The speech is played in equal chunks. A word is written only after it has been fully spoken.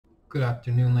Good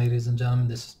afternoon, ladies and gentlemen.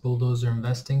 This is Bulldozer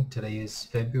Investing. Today is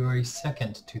February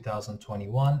 2nd,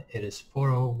 2021. It is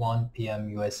 4:01 p.m.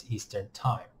 U.S. Eastern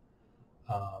Time.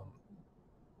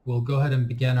 We'll go ahead and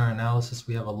begin our analysis.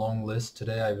 We have a long list.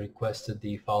 Today I requested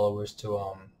the followers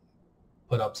to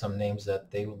put up some names that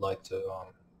they would like to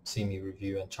see me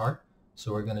review and chart.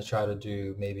 So we're going to try to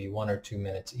do maybe 1 or 2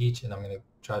 minutes each, and I'm going to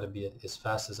try to be as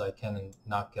fast as I can and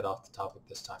not get off the topic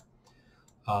this time.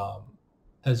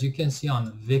 As you can see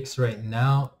on VIX right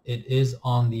now, it is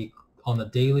on the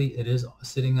daily. It is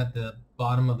sitting at the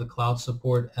bottom of the cloud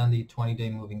support and the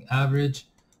 20-day moving average.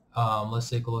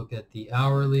 Let's take a look at the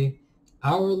hourly.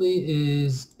 Hourly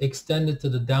is extended to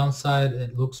the downside.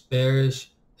 It looks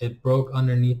bearish. It broke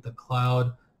underneath the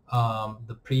cloud.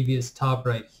 The previous top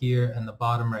right here and the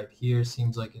bottom right here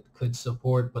seems like it could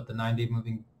support, but the 9-day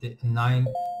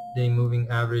moving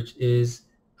average is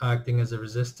acting as a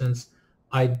resistance.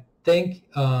 I think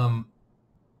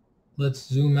let's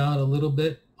zoom out a little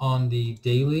bit on the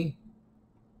daily.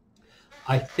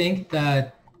 I think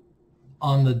that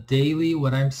on the daily,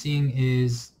 what I'm seeing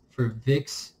is for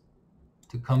VIX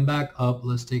to come back up.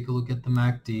 Let's take a look at the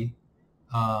MACD.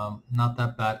 Not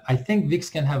that bad. I think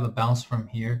VIX can have a bounce from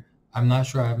here. I'm not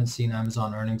sure. I haven't seen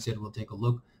Amazon earnings yet. We'll take a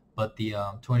look. But the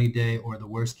 20-day or the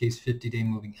worst case 50-day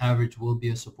moving average will be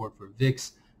a support for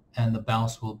VIX, and the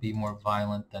bounce will be more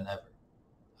violent than ever.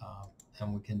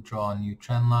 And we can draw a new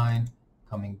trend line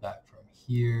coming back from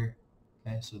here.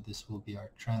 Okay, so this will be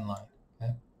our trend line.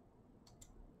 Okay.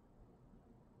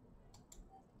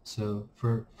 So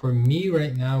for me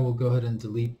right now, we'll go ahead and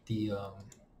delete the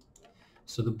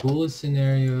so the bullish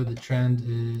scenario, the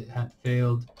trend had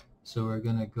failed. So we're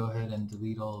gonna go ahead and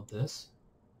delete all of this.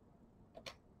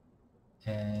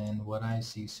 And what I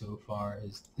see so far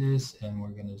is this, and we're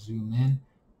gonna zoom in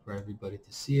for everybody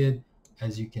to see it.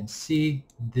 As you can see,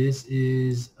 this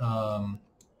is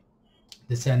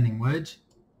descending wedge,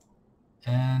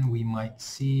 and we might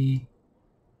see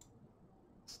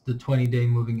the 20-day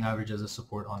moving average as a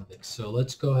support on VIX. So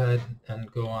let's go ahead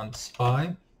and go on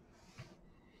SPY.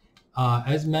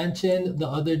 As mentioned the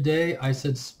other day, I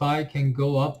said SPY can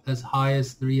go up as high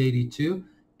as 382.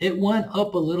 It went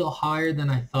up a little higher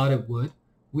than I thought it would,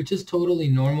 which is totally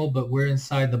normal, but we're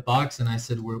inside the box, and I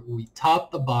said we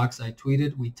topped the box. I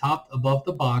tweeted we topped above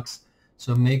the box,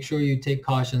 so make sure you take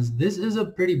cautions. This is a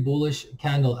pretty bullish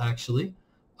candle, actually.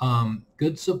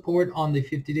 Good support on the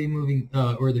 50-day moving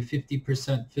or the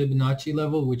 50% Fibonacci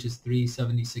level, which is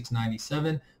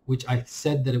 376.97, which I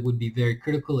said that it would be very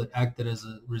critical. It acted as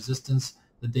a resistance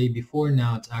the day before.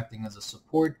 Now it's acting as a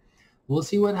support. We'll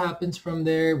see what happens from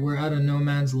there. We're at a no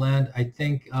man's land. I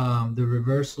think the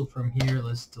reversal from here,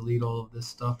 let's delete all of this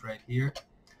stuff right here.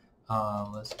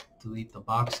 Let's delete the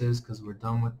boxes because we're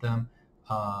done with them.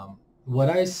 What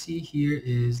I see here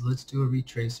is, let's do a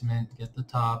retracement, get the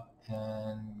top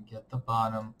and get the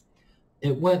bottom.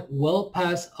 It went well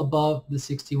past above the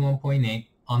 61.8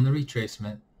 on the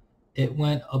retracement. It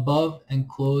went above and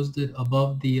closed it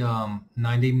above the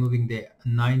 9-day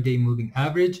moving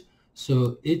average.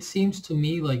 So it seems to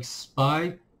me like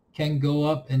SPY can go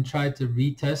up and try to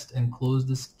retest and close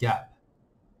this gap.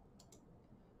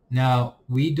 Now,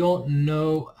 we don't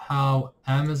know how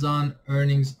Amazon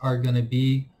earnings are going to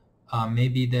be.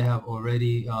 Maybe they have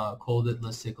already called it.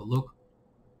 Let's take a look.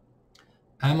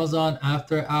 Amazon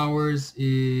after hours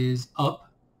is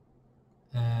up,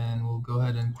 and we'll go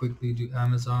ahead and quickly do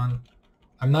Amazon.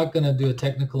 I'm not going to do a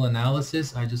technical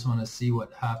analysis. I just want to see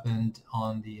what happened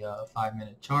on the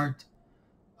 5-minute chart.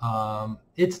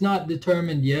 It's not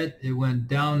determined yet. It went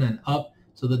down and up.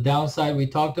 So the downside we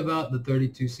talked about, the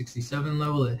 32.67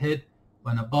 level, it hit,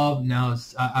 went above. Now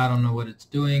it's, I don't know what it's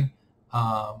doing.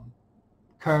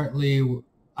 Currently,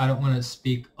 I don't want to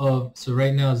speak of, so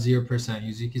right now 0%.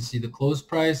 As you can see, the close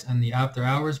price and the after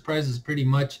hours price is pretty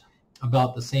much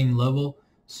about the same level.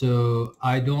 So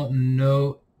I don't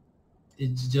know.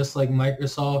 It's just like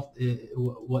Microsoft,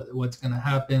 what's going to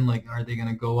happen? Like, are they going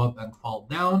to go up and fall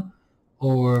down?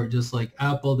 Or just like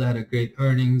Apple that had a great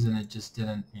earnings and it just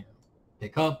didn't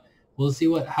pick up? We'll see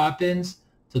what happens.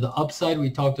 To the upside,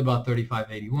 we talked about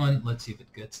 35.81. Let's see if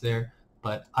it gets there.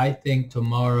 But I think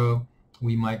tomorrow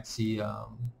we might see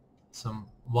some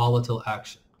volatile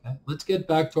action. Okay? Let's get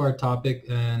back to our topic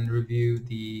and review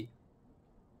the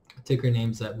ticker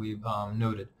names that we've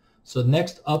noted. So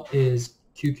next up is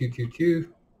QQQ.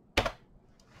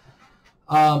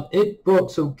 It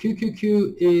broke. So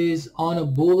QQQ is on a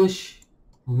bullish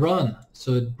run.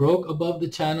 So it broke above the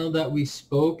channel that we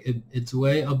spoke. It's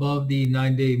way above the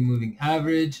 9-day moving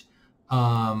average.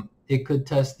 It could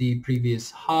test the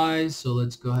previous highs. So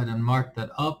let's go ahead and mark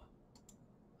that up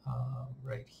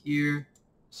right here.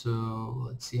 So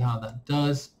let's see how that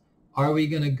does. Are we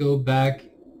going to go back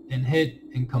and hit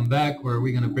and come back, or are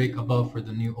we going to break above for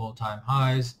the new all-time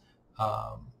highs?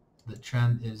 The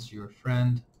trend is your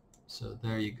friend. So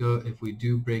there you go. If we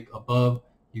do break above,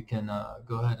 you can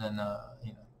go ahead and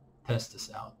test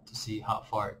this out to see how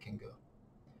far it can go.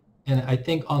 And I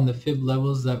think on the fib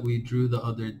levels that we drew the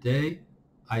other day,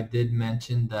 I did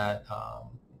mention that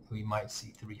we might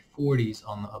see 340s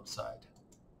on the upside.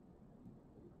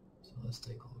 So let's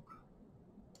take a look.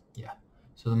 Yeah.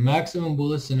 So the maximum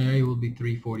bullish scenario will be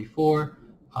 344.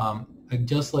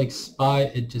 Just like SPY,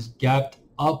 it just gapped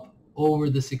up over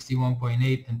the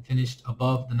 61.8 and finished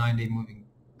above the 9-day moving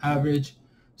average.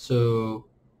 So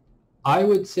I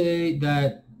would say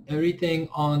that everything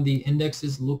on the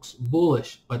indexes looks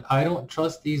bullish, but I don't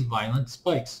trust these violent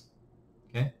spikes.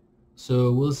 Okay,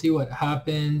 so we'll see what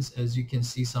happens. As you can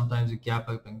see, sometimes it gap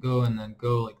up and go and then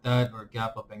go like that, or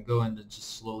gap up and go and then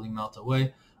just slowly melt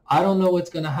away. I don't know what's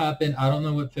going to happen. I don't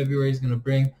know what February is going to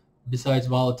bring besides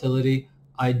volatility.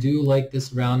 I do like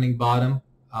this rounding bottom.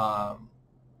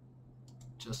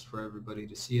 Just for everybody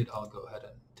to see it, I'll go ahead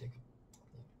and take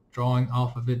a drawing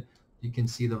off of it. You can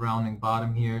see the rounding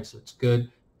bottom here, so it's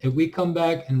good. If we come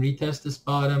back and retest this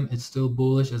bottom, it's still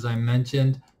bullish. As I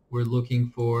mentioned, we're looking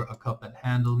for a cup and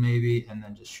handle maybe, and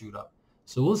then just shoot up.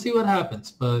 So we'll see what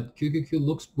happens, but QQQ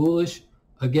looks bullish.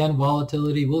 Again,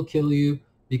 volatility will kill you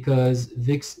because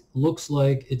VIX looks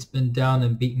like it's been down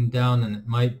and beaten down, and it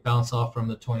might bounce off from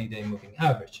the 20-day moving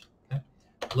average. Okay?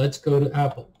 Let's go to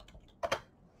Apple.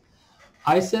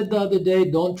 I said the other day,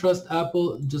 don't trust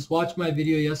Apple. Just watch my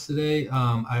video yesterday.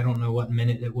 I don't know what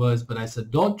minute it was, but I said,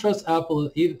 don't trust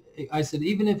Apple. I said,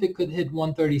 even if it could hit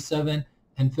 137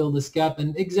 and fill this gap,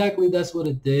 and exactly that's what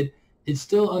it did. It's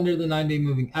still under the 9-day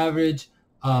moving average,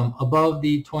 above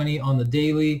the 20 on the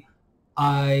daily.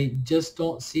 I just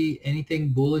don't see anything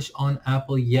bullish on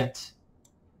Apple yet,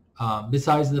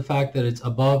 besides the fact that it's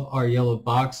above our yellow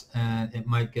box and it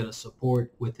might get a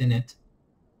support within it.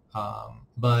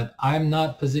 But I'm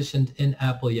not positioned in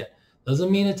Apple yet. Doesn't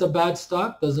mean it's a bad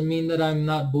stock. Doesn't mean that I'm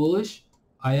not bullish.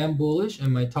 I am bullish,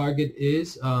 and my target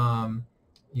is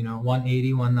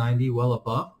 180, 190, well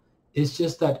above. It's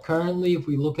just that currently, if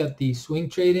we look at the swing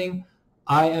trading,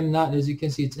 I am not, as you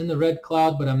can see, it's in the red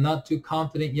cloud, but I'm not too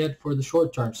confident yet for the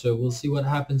short term. So we'll see what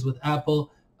happens with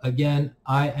Apple. Again,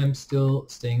 I am still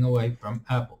staying away from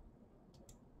Apple.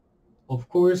 Of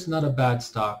course, not a bad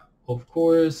stock. Of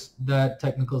course, that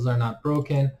technicals are not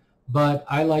broken, but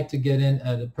I like to get in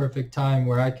at a perfect time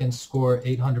where I can score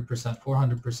 800%,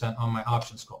 400% on my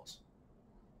options calls.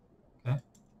 Okay,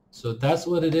 so that's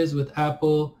what it is with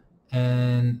Apple,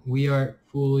 and we are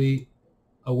fully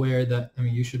aware that,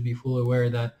 you should be fully aware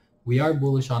that we are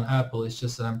bullish on Apple. It's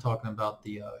just that I'm talking about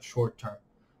the short term.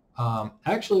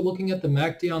 Actually, looking at the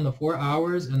MACD on the 4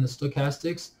 hours and the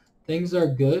stochastics, things are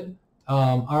good.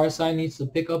 RSI needs to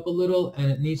pick up a little, and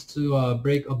it needs to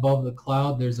break above the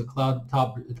cloud. There's a cloud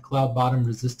bottom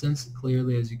resistance,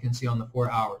 clearly, as you can see on the 4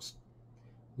 hours.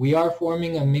 We are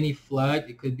forming a mini flag.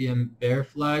 It could be a bear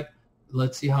flag.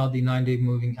 Let's see how the 9-day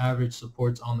moving average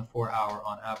supports on the 4 hour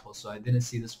on Apple. So I didn't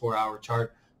see this 4 hour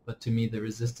chart, but to me the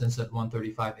resistance at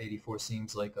 135.84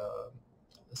 seems like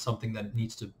something that it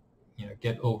needs to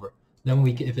get over. Then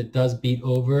if it does beat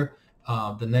over,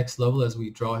 the next level as we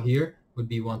draw here would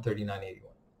be 139.81.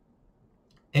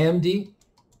 AMD.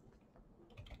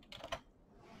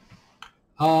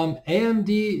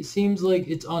 AMD seems like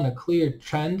it's on a clear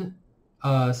trend,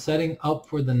 setting up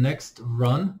for the next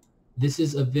run. This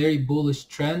is a very bullish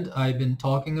trend I've been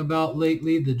talking about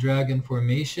lately, the dragon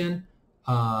formation.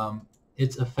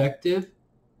 It's effective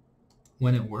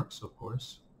when it works, of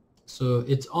course. So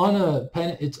it's on a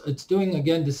pen. It's doing,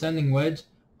 again, descending wedge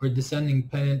or descending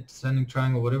pennant, descending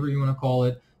triangle, whatever you want to call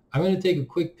it. I'm going to take a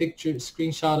quick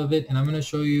screenshot of it, and I'm going to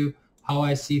show you how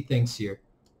I see things here.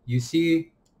 You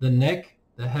see the neck,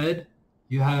 the head,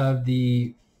 you have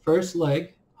the first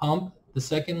leg, hump, the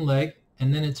second leg,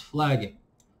 and then it's flagging.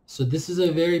 So this is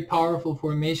a very powerful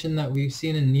formation that we've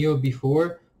seen in NIO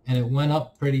before, and it went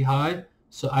up pretty high.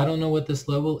 So I don't know what this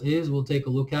level is. We'll take a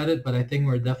look at it, but I think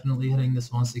we're definitely hitting this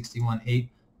 161.8.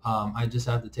 I just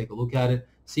have to take a look at it.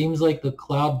 Seems like the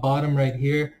cloud bottom right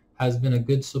here has been a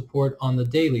good support on the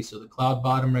daily. So the cloud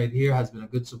bottom right here has been a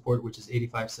good support, which is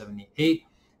 85.78.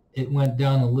 It went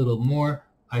down a little more.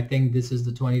 I think this is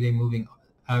the 20-day moving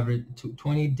average,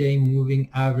 20-day moving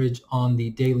average on the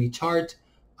daily chart.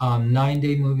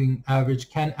 9-day moving average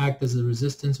can act as a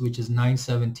resistance, which is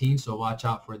 917. So watch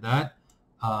out for that.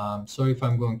 Sorry if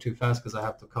I'm going too fast because I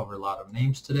have to cover a lot of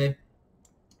names today.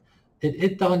 it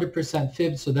hit the 100%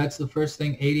 fib, so that's the first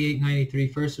thing.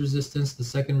 88.93 first resistance. The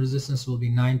second resistance will be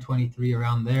 923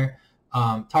 around there.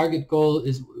 Target goal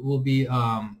will be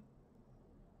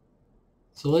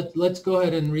so let's go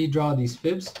ahead and redraw these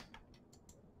fibs.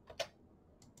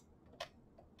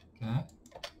 Okay,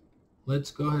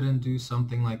 let's go ahead and do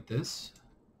something like this.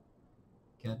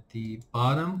 Get the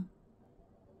bottom,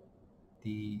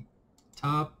 the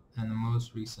top, and the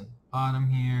most recent bottom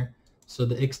here. So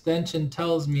the extension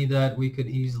tells me that we could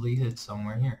easily hit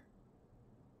somewhere here.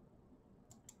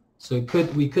 So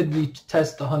we could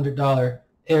retest the $100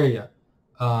 area.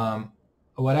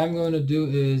 What I'm going to do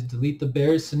is delete the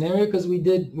bearish scenario, because we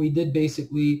did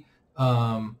basically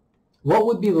what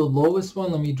would be the lowest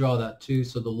one? Let me draw that too.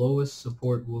 So the lowest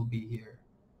support will be here.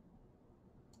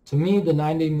 To me, the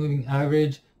 9-day moving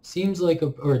average seems like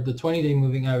or the 20-day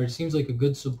moving average seems like a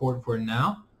good support for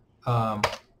now.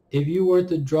 If you were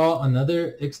to draw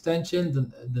another extension,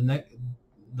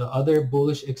 the other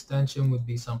bullish extension would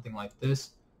be something like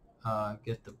this.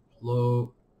 Get the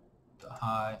low, the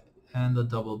high, and the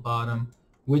double bottom,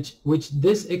 which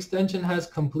this extension has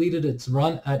completed its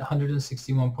run at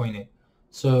 161.8.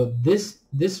 So this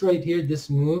right here, this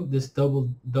move, this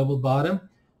double bottom,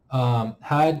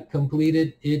 had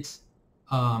completed its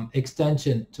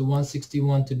extension to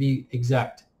 161 to be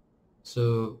exact.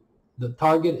 So the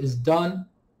target is done,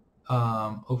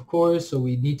 of course, so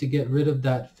we need to get rid of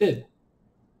that fib.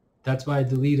 That's why I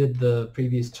deleted the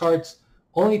previous charts.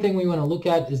 Only thing we want to look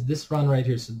at is this run right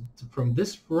here. So from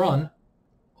this run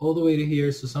all the way to here,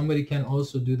 so somebody can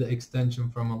also do the extension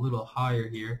from a little higher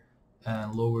here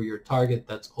and lower your target.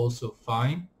 That's also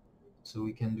fine. So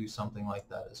we can do something like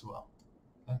that as well.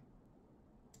 Okay,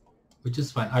 which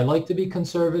is fine. I like to be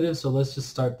conservative, so let's just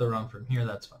start the run from here.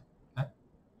 That's fine. Okay,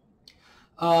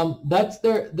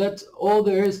 that's all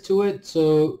there is to it.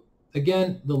 So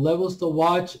again, the levels to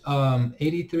watch,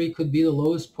 83 could be the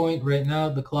lowest point right now.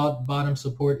 The cloud bottom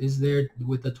support is there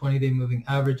with the 20-day moving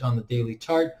average on the daily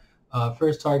chart.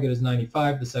 First target is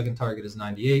 95. The second target is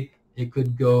 98. It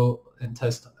could go and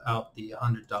test out the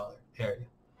 $100 area.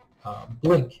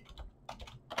 Blink.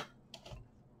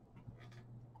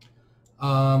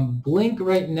 Blink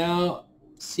right now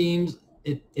seems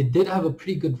it did have a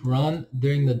pretty good run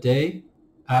during the day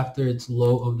after its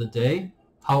low of the day.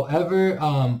 However,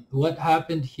 what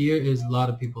happened here is a lot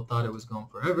of people thought it was going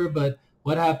forever, but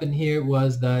what happened here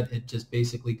was that it just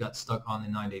basically got stuck on the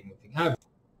 9-day moving average.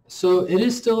 So it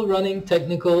is still running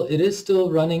technical. It is still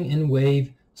running in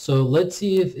wave. So let's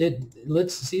see if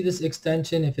let's see this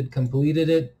extension, if it completed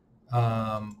it.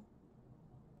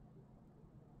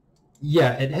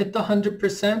 Yeah, it hit the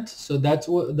 100%. So that's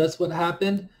what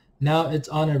happened. Now it's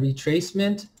on a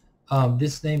retracement.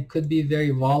 This name could be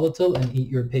very volatile and eat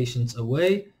your patience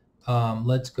away.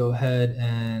 Let's go ahead,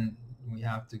 and we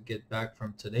have to get back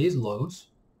from today's lows.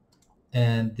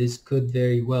 And this could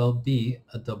very well be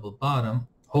a double bottom.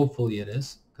 Hopefully it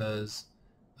is, because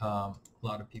a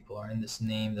lot of people are in this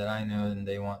name that I know and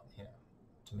they want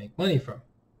to make money from.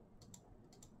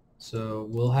 So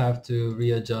we'll have to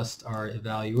readjust our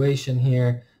evaluation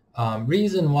here.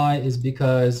 Reason why is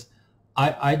because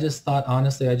I just thought,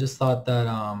 honestly, I just thought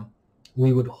that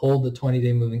we would hold the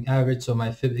 20-day moving average, so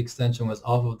my fib extension was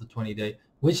off of the 20-day,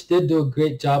 which did do a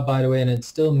great job, by the way, and it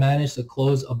still managed to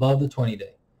close above the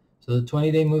 20-day. So the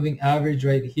 20-day moving average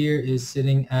right here is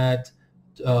sitting at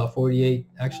 48.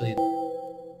 Actually,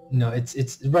 no,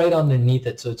 it's right underneath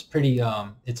it, so it's pretty.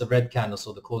 It's a red candle,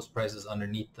 so the close price is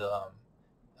underneath the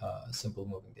simple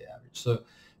moving day average. So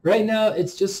right now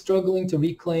it's just struggling to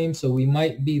reclaim, so we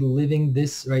might be living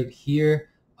this right here.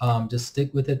 Just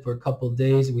stick with it for a couple of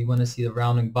days. We want to see the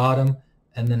rounding bottom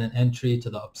and then an entry to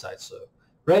the upside. So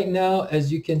right now,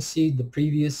 as you can see, the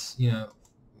previous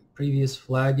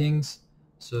flaggings.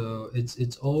 So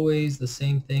it's always the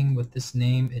same thing with this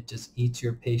name. It just eats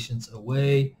your patience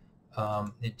away.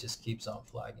 It just keeps on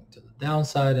flagging to the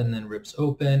downside and then rips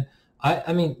open.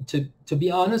 I mean, to be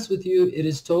honest with you, it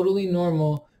is totally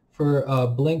normal for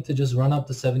Blink to just run up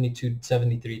the $72,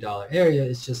 $73 area.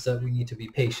 It's just that we need to be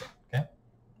patient. Okay.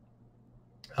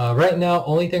 Right now,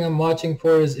 only thing I'm watching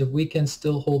for is if we can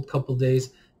still hold a couple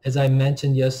days. As I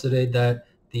mentioned yesterday, that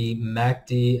the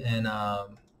MACD and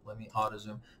let me auto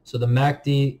zoom. So the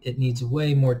MACD, it needs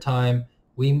way more time.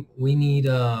 We need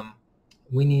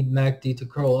MACD to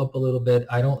curl up a little bit.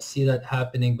 I don't see that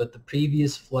happening, but the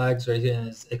previous flags right here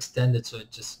is extended, so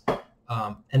it just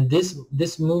and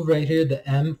this move right here, the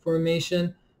M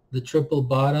formation, the triple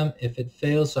bottom, if it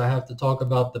fails, so I have to talk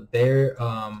about the bear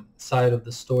side of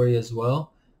the story as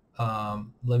well.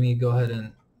 Let me go ahead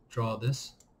and draw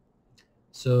this.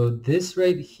 So this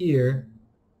right here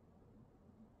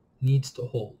needs to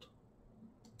hold.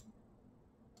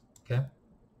 okay?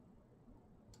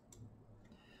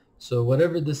 So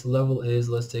whatever this level is,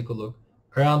 let's take a look.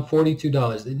 Around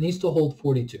 $42. It needs to hold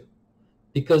 42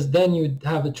 because then you would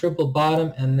have a triple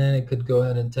bottom and then it could go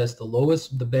ahead and test the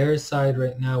lowest. The bearish side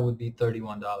right now would be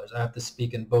 $31. I have to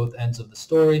speak in both ends of the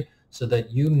story so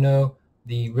that you know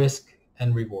the risk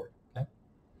and reward. Okay.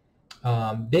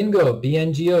 BNGO,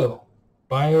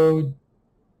 BNGO,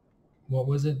 what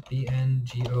was it?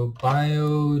 BNGO,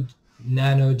 Bio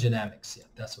Nanodynamics. Yeah,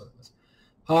 that's what it was.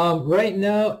 Right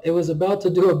now, it was about to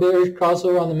do a bearish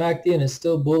crossover on the MACD and it's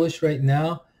still bullish right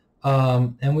now.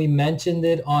 And we mentioned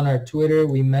it on our Twitter.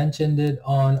 We mentioned it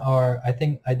on our, I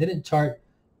think I didn't chart,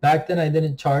 back then I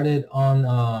didn't chart it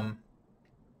on,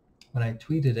 when I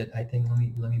tweeted it, I think,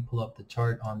 let me pull up the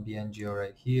chart on BNGO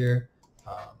right here.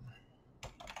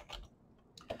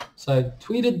 So I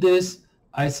tweeted this.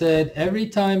 I said, every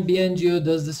time BNGO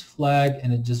does this flag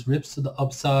and it just rips to the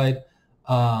upside,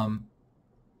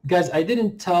 guys, I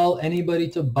didn't tell anybody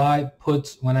to buy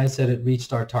puts when I said it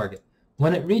reached our target.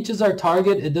 When it reaches our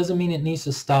target, it doesn't mean it needs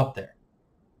to stop there.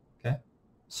 Okay?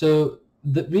 So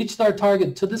reached our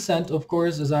target to the cent, of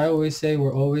course, as I always say,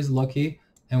 we're always lucky,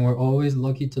 and we're always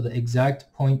lucky to the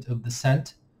exact point of the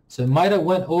cent. So it might have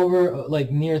went over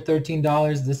like near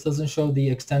 $13. This doesn't show the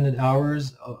extended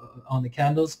hours on the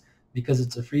candles because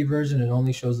it's a free version. It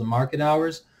only shows the market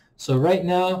hours. So right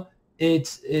now,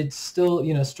 it's still,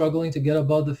 you know, struggling to get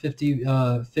above the 50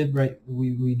 fib right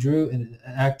we drew and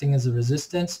acting as a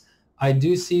resistance. I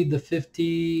do see the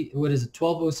 50, what is it,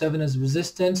 1207 as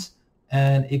resistance,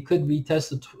 and it could retest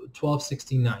the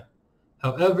 1269.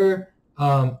 However,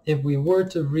 if we were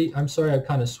to I'm sorry, I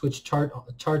kind of switched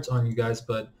charts on you guys,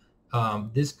 but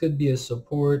this could be a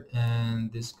support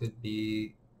and this could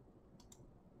be,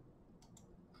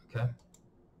 okay,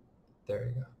 there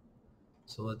you go.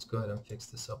 So let's go ahead and fix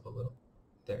this up a little.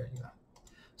 There you go.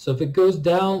 So if it goes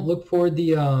down, look for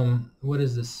the, what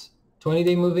is this?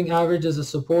 20-day moving average as a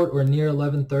support or near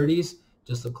 1130s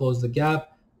just to close the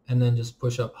gap and then just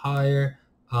push up higher.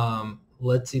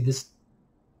 Let's see, this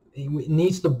it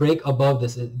needs to break above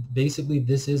this. Basically,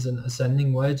 this is an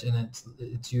ascending wedge and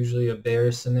it's usually a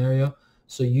bearish scenario.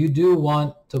 So you do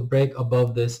want to break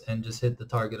above this and just hit the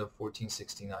target of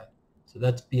 1469. So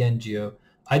that's BNGO.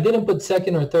 I didn't put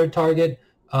second or third target.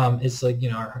 It's like,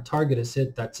 you know, our target is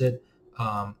hit, that's it.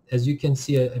 As you can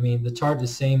see, I mean, the chart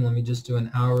is same. Let me just do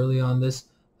an hourly on this.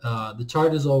 The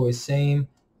chart is always same.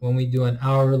 When we do an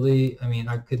hourly, I mean,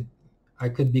 I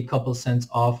could be a couple cents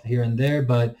off here and there,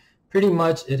 but pretty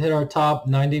much it hit our top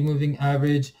 9-day moving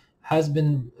average, has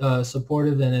been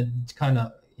supportive, and it kind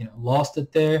of, you know, lost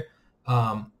it there.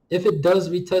 If it does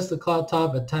retest the cloud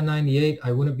top at 1098,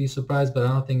 I wouldn't be surprised, but I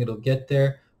don't think it'll get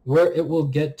there. Where it will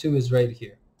get to is right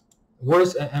here.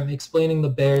 Worse, I'm explaining the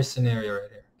bear scenario right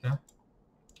here. Okay,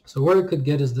 so where it could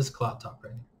get is this cloud top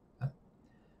right here,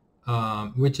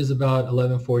 okay? Which is about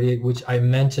 1148, which I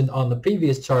mentioned on the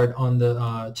previous chart on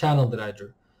the channel that I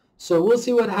drew. So we'll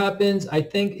see what happens. I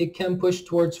think it can push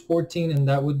towards 14, and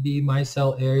that would be my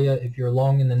sell area. If you're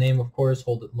long in the name, of course,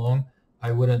 hold it long.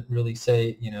 I wouldn't really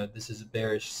say, you know, this is a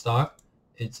bearish stock.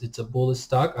 It's a bullish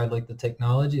stock. I like the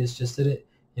technology. It's just that it,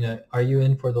 you know, are you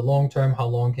in for the long term? How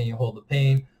long can you hold the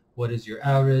pain? What is your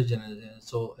average? And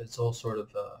it's all sort of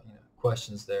you know,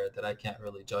 questions there that I can't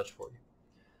really judge for you.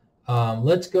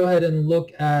 Let's go ahead and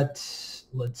look at,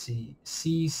 let's see,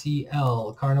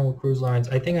 CCL, Carnival Cruise Lines.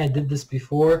 I think I did this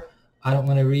before. I don't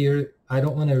want to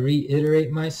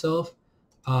reiterate myself.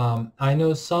 I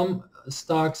know some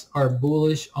stocks are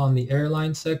bullish on the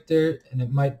airline sector, and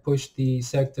it might push the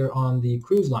sector on the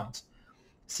cruise lines.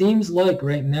 Seems like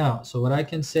right now, so what I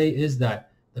can say is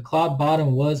that the cloud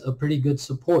bottom was a pretty good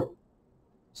support.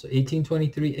 So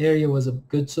 1823 area was a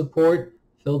good support,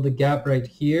 filled the gap right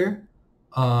here.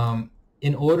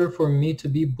 In order for me to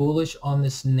be bullish on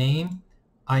this name,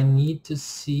 I need to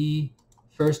see,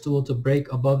 first of all, to break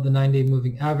above the 9-day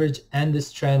moving average and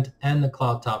this trend and the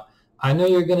cloud top. I know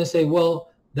you're going to say,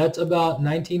 well, that's about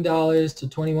 $19 to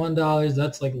 $21.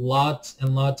 That's like lots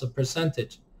and lots of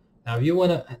percentage. Now, if you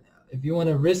want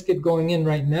to risk it going in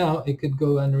right now, it could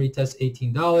go and retest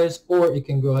 $18, or it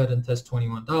can go ahead and test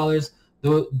 $21.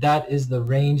 Though that is the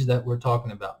range that we're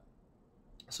talking about.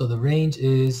 So the range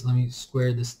is, let me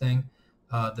square this thing.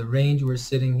 The range we're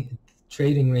sitting,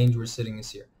 trading range we're sitting is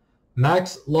here.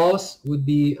 Max loss would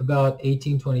be about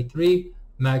 1823.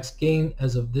 Max gain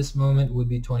as of this moment would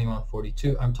be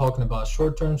 2142. I'm talking about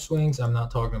short-term swings. I'm not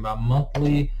talking about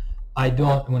monthly. I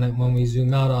don't, when we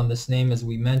zoom out on this name, as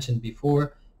we mentioned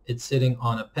before, it's sitting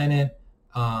on a pennant,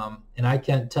 and I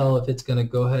can't tell if it's going to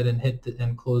go ahead and hit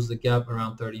and close the gap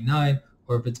around 39,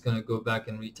 or if it's going to go back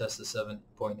and retest the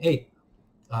 7.8.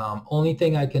 Only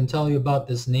thing I can tell you about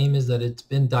this name is that it's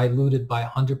been diluted by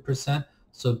 100%.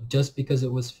 So just because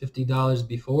it was $50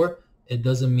 before, it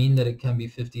doesn't mean that it can be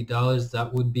 $50.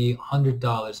 That would be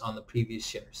 $100 on the previous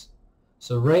shares.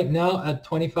 So right now at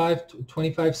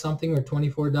 25 something or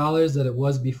 $24 that it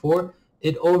was before,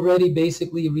 it already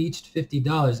basically reached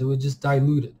 $50. It was just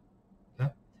diluted.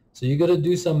 Okay, so you got to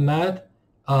do some math.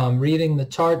 Reading the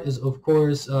chart is of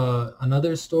course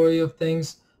another story of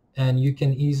things, and you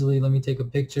can easily, let me take a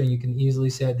picture, and you can easily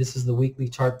say, this is the weekly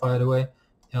chart, by the way.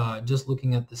 Just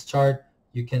looking at this chart,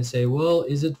 you can say, well,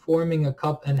 is it forming a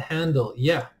cup and handle?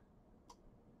 Yeah,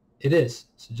 it is.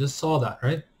 So just saw that,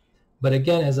 right? But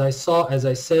again, as I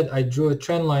said, I drew a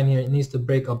trend line here. It needs to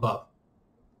break above.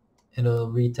 And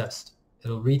it'll retest.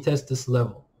 It'll retest this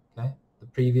level, okay? The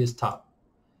previous top.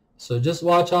 So just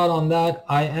watch out on that.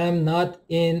 I am not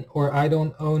in, or I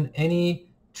don't own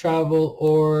any travel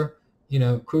or, you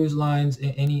know, cruise lines,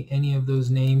 any of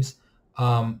those names.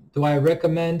 Do I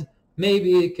recommend?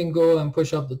 Maybe it can go and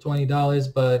push up to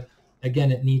 $20, but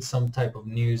again, it needs some type of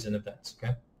news and events,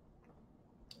 okay?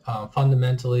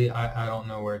 Fundamentally, I don't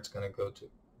know where it's going to go to.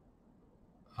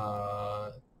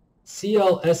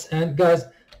 CLSN, guys,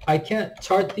 I can't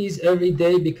chart these every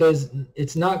day because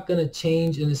it's not going to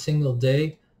change in a single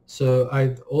day. So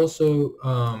I've also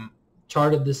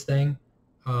charted this thing.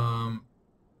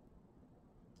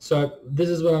 So this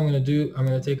is what I'm going to do. I'm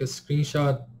going to take a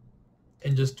screenshot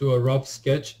and just do a rough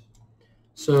sketch.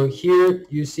 So here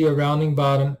you see a rounding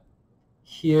bottom.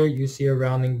 Here you see a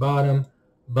rounding bottom.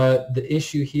 But the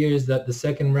issue here is that the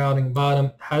second rounding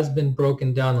bottom has been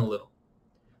broken down a little.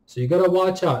 So you got to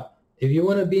watch out. If you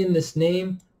want to be in this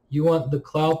name, you want the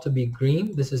cloud to be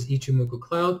green. This is Ichimoku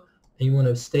cloud, and you want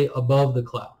to stay above the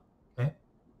cloud. Okay,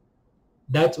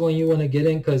 that's when you want to get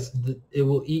in, because it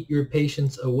will eat your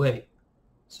patience away.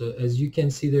 So as you can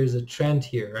see, there's a trend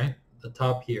here, right? The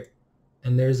top here,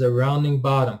 and there's a rounding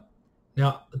bottom.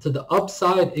 Now to the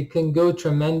upside, it can go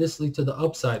tremendously to the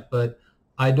upside, but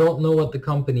I don't know what the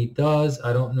company does.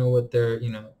 I don't know what their,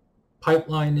 you know,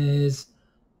 pipeline is.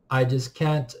 I just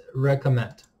can't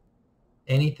recommend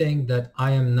anything that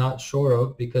I am not sure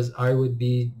of, because I would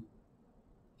be,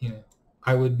 you know,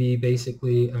 I would be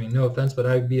basically, I mean, no offense, but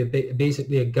I would be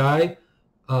basically a guy,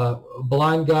 a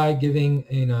blind guy giving,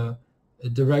 you know,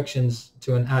 directions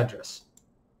to an address.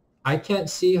 I can't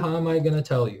see, how am I going to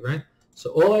tell you, right? So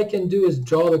all I can do is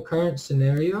draw the current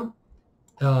scenario.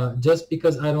 Just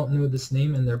because I don't know this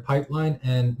name and their pipeline,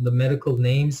 and the medical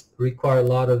names require a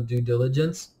lot of due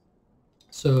diligence.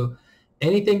 So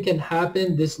anything can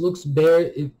happen. This looks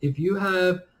bare. If you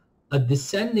have a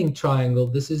descending triangle,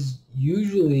 this is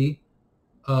usually,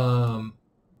 a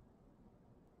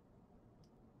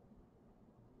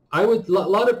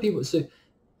lot of people, so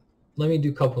let me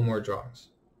do a couple more drawings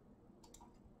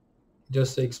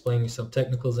just to explain you some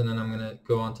technicals, and then I'm going to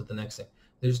go on to the next thing.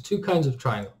 There's two kinds of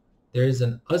triangle. There is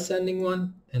an ascending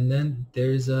one, and then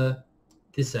there's a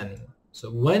descending one. So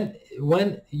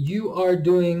when you are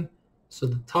doing, so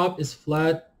the top is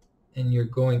flat and you're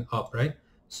going up, right?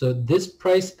 So this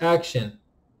price action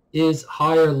is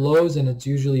higher lows, and it's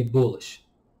usually bullish.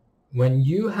 When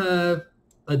you have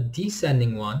a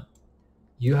descending one,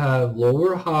 you have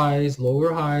lower highs,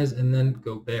 and then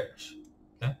go bearish.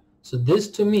 Okay, so this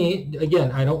to me,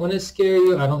 again, I don't want to scare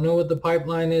you. I don't know what the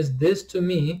pipeline is. This to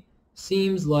me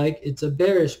seems like it's a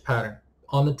bearish pattern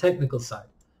on the technical side.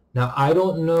 Now, I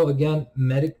don't know, again,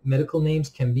 medical names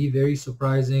can be very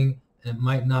surprising, and it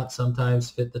might not sometimes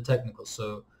fit the technical.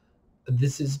 So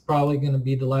this is probably going to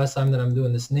be the last time that I'm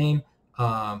doing this name,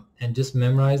 and just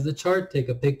memorize the chart, take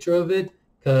a picture of it,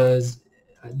 because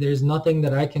there's nothing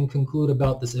that I can conclude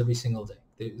about this every single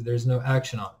day. There's no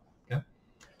action on it.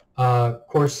 Okay.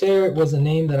 Corsair was a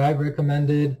name that I've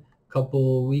recommended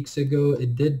couple weeks ago.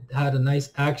 It had a nice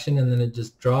action, and then it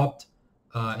just dropped,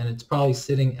 and it's probably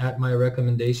sitting at my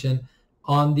recommendation.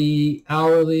 On the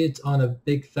hourly, it's on a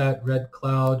big fat red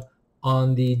cloud.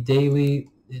 On the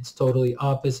daily, it's totally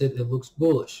opposite. It looks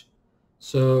bullish.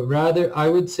 So rather, I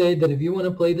would say that if you want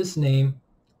to play this name,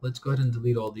 let's go ahead and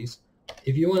delete all these.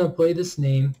 If you want to play this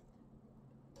name,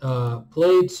 play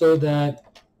it so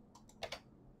that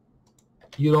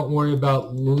you don't worry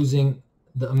about losing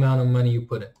the amount of money you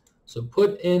put in. So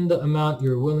put in the amount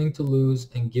you're willing to lose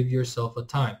and give yourself a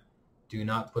time. Do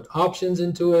not put options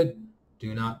into it.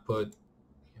 Do not put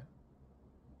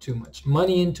too much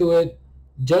money into it.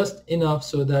 Just enough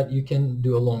so that you can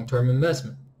do a long-term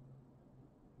investment.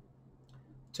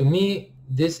 To me,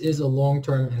 this is a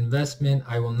long-term investment.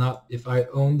 I will not, if I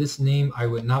own this name, I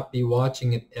would not be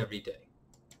watching it every day.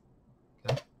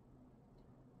 Okay.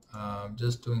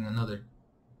 Just doing another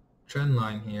trend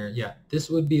line here. Yeah, this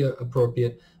would be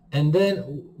appropriate. And then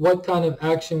what kind of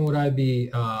action would I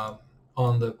be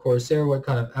on the Corsair? What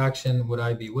kind of action would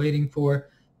I be waiting for?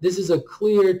 This is a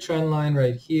clear trend line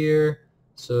right here.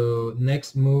 So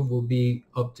next move will be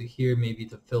up to here, maybe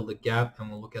to fill the gap,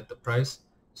 and we'll look at the price.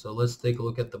 So let's take a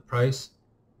look at the price.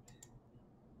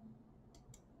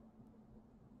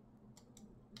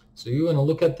 So you want to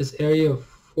look at this area of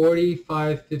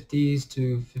 45.50s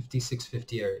to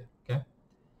 56.50 area. Okay.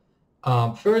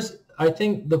 First, I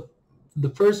think the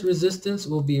first resistance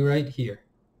will be right here,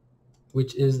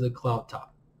 which is the cloud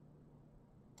top.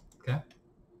 Okay,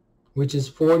 which is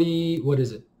 40. What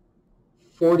is it?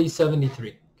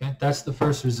 40.73. Okay, that's the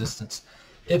first resistance.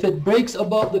 If it breaks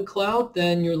above the cloud,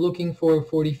 then you're looking for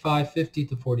 45.50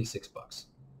 to 46 bucks.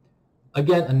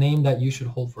 Again, a name that you should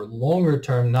hold for longer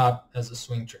term, not as a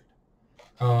swing trade.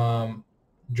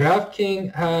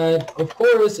 DraftKings had, of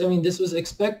course, I mean, this was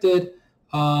expected.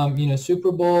 You know,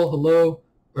 Super Bowl, hello,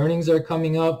 earnings are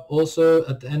coming up also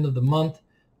at the end of the month.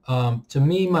 To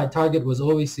me, my target was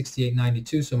always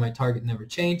 68.92, so my target never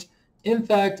changed. In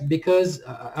fact, because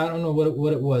I don't know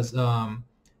what it was,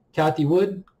 Kathy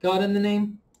Wood got in the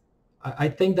name. I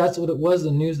think that's what it was,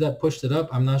 the news that pushed it up.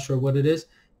 I'm not sure what it is.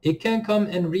 It can come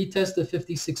and retest the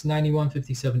 56.91,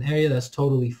 57 area. That's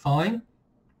totally fine.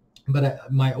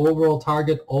 But my overall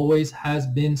target always has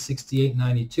been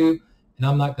 68.92, and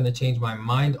I'm not going to change my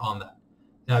mind on that.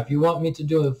 Now, if you want me to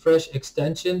do a fresh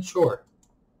extension, sure.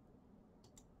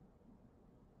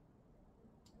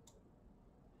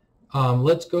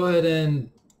 Let's go ahead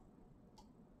and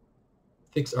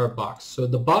fix our box. So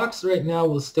the box right now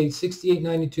will state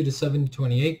 68.92 to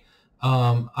 70.28.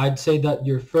 I'd say that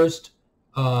your first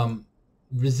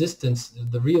resistance,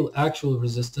 the real actual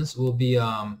resistance, will be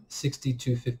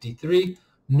 62.53.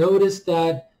 Notice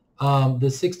that the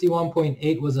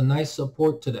 61.8 was a nice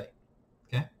support today.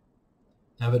 Okay.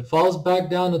 Now if it falls back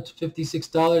down to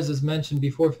 $56, as mentioned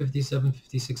before, 57,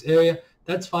 56 area,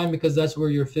 that's fine because that's where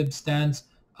your fib stands.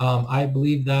 I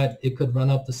believe that it could run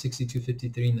up to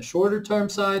 62.53 in the shorter term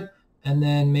side, and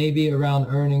then maybe around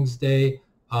earnings day,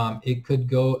 it could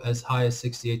go as high as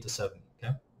 68 to 70.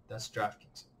 Okay, that's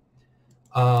DraftKings.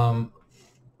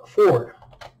 Ford.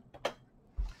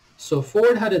 So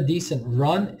Ford had a decent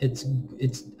run. It's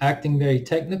acting very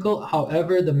technical.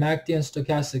 However, the MACD and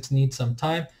stochastics need some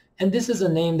time, and this is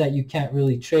a name that you can't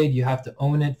really trade. You have to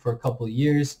own it for a couple of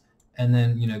years and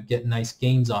then, you know, get nice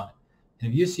gains on it. And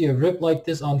if you see a rip like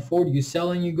this on Ford, you sell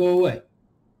and you go away,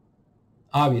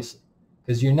 obviously,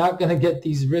 because you're not going to get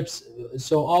these rips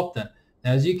so often.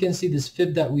 Now, as you can see, this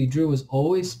fib that we drew was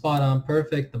always spot on,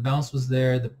 perfect. The bounce was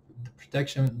there, the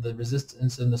protection, the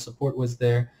resistance, and the support was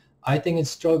there. I think it's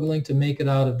struggling to make it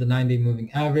out of the 9-day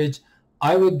moving average.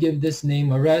 I would give this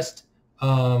name a rest,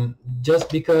 just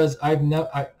because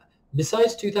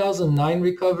besides 2009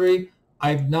 recovery,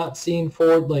 I've not seen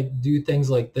Ford like do things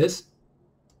like this.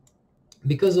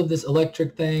 Because of this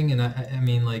electric thing, and I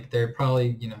mean, like, they're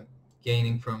probably, you know,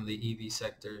 gaining from the EV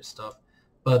sector stuff.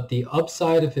 But the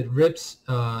upside, if it rips,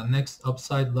 next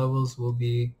upside levels will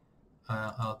be,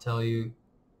 I'll tell you,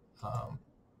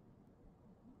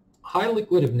 high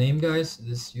liquidity name, guys.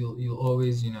 This you'll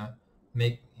always, you know,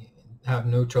 have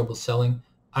no trouble selling.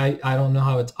 I don't know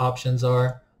how its options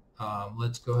are.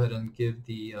 Let's go ahead and give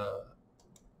the,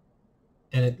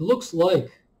 and it looks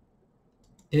like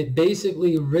it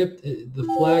basically ripped the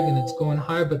flag and it's going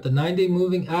higher, but the 9-day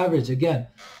moving average, again,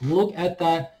 look at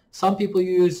that. Some people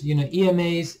use, you know,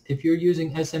 EMAs. If you're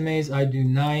using SMAs, I do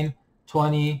 9,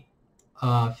 20,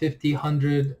 50,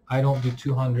 100. I don't do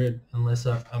 200 unless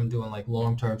I'm doing like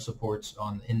long-term supports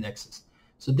on indexes.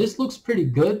 So this looks pretty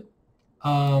good.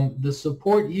 The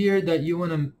support here that you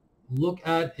want to look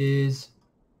at is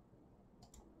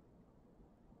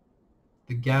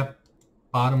the gap,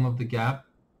 bottom of the gap.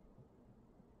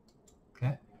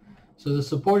 So the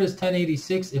support is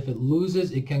 1086. If it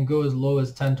loses, it can go as low as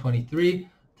 1023.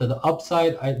 To the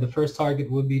upside, the first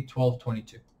target would be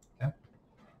 1222. Okay.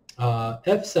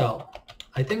 FCEL.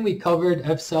 I think we covered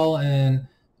FCEL and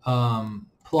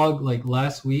plug like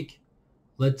last week.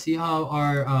 Let's see how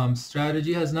our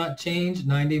strategy has not changed.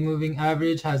 9-day moving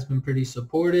average has been pretty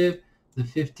supportive. The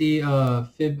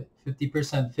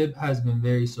 50% fib has been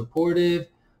very supportive,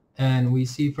 and we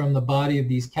see from the body of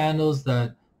these candles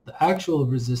that the actual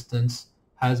resistance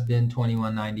has been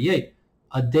 21.98.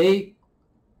 A day,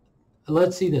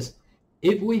 let's see this.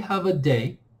 If we have a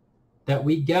day that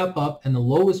we gap up and the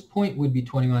lowest point would be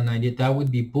 21.98, that would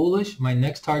be bullish. My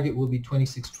next target will be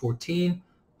 26.14,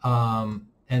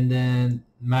 and then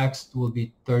max will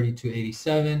be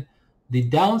 32.87. The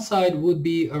downside would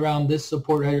be around this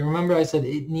support right. Remember I said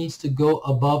it needs to go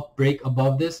above, break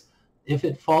above this. If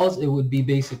it falls, it would be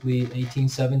basically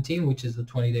 1817, which is the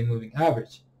 20-day moving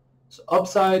average. So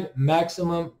upside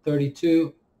maximum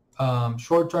 32,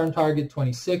 short-term target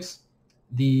 26.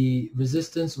 The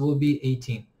resistance will be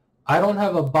 18. I don't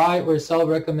have a buy or sell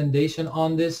recommendation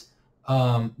on this.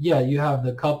 Yeah, you have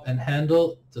the cup and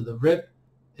handle to the rip.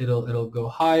 It'll go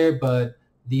higher, but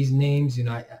these names, you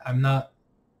know, I'm not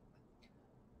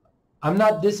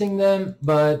dissing them,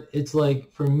 but it's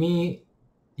like, for me,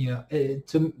 you know,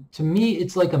 to me,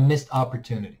 it's like a missed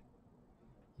opportunity.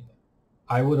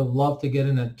 I would have loved to get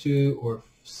in at 2 or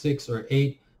 6 or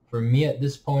 8. For me at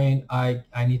this point, I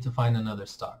need to find another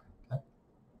stock. Okay?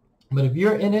 But if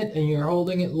you're in it and you're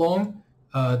holding it long,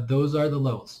 those are the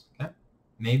levels. Okay?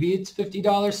 Maybe it's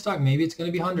 $50 stock. Maybe it's going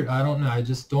to be 100. I don't know. I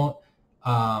just don't.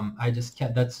 I just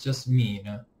can't. That's just me. You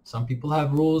know, some people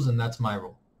have rules, and that's my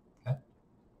rule. Okay.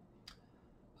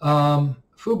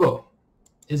 FUBO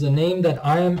is a name that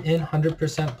I am in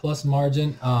 100% plus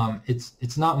margin.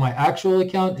 It's not my actual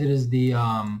account. It is the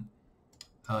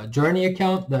Journey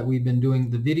account that we've been doing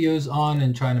the videos on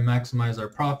and trying to maximize our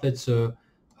profits. So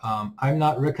I'm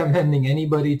not recommending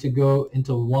anybody to go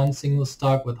into one single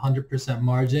stock with 100%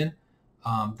 margin.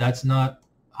 That's not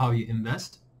how you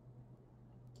invest.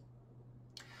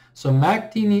 So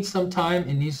MACD needs some time.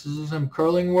 It needs to do some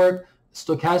curling work.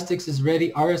 Stochastics is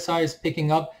ready. RSI is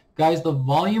picking up. Guys, the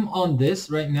volume on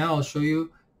this right now, I'll show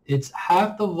you, it's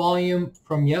half the volume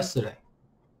from yesterday.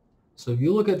 So if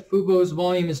you look at FUBO's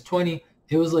volume is 20,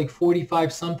 it was like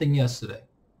 45 something yesterday.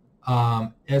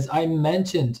 As I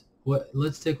mentioned,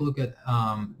 let's take a look at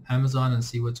Amazon and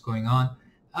see what's going on.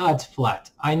 It's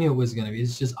flat. I knew it was going to be.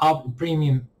 It's just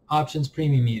options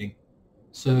premium eating.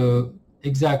 So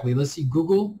exactly. Let's see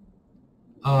Google.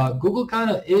 Google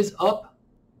kind of is up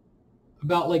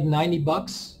about like 90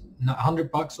 bucks.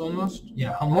 $100 almost.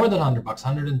 Yeah, more than 100 bucks,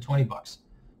 120 bucks.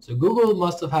 So Google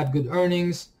must have had good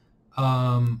earnings.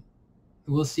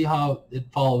 We'll see how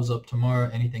it follows up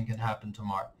tomorrow. Anything can happen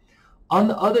tomorrow. On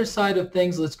the other side of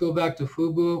things, let's go back to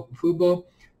FUBO.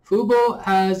 FUBO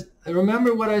has,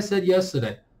 remember what I said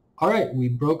yesterday. All right, we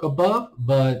broke above,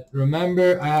 but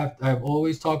remember I've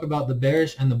always talked about the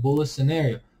bearish and the bullish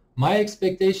scenario. My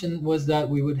expectation was that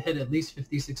we would hit at least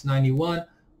 56.91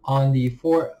 on the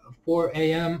 4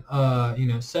 a.m.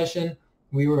 Session.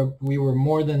 We were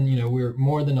more than we were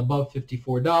more than above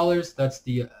 $54. That's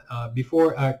the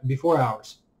before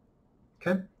hours.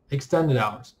 Okay, extended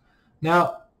hours.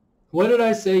 Now, what did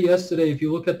I say yesterday? If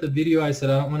you look at the video, I said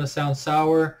I don't want to sound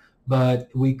sour, but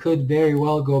we could very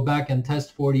well go back and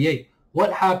test 48.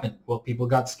 What happened? Well, people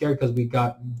got scared because we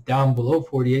got down below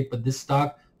 48, but this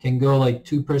stock can go like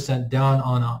 2% down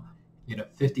on a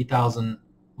 50,000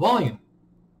 volume.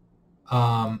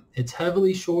 It's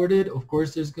heavily shorted. Of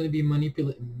course, there's going to be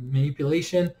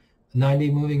manipulation.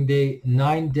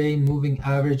 9-day moving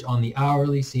average on the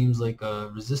hourly seems like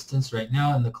a resistance right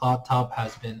now, and the cloud top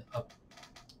has been a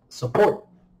support.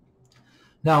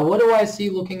 Now, what do I see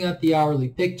looking at the hourly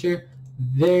picture?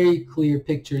 Very clear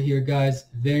picture here, guys.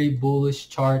 Very bullish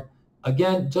chart.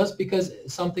 Again, just because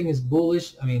something is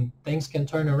bullish, I mean, things can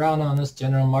turn around on us,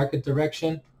 general market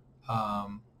direction,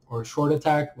 or short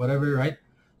attack, whatever, right?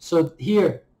 So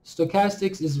here,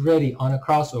 stochastics is ready on a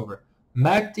crossover.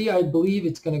 MACD, I believe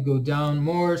it's going to go down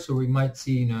more, so we might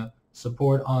see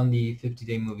support on the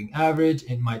 50-day moving average.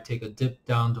 It might take a dip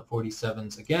down to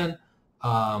 47s again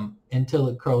until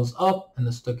it curls up, and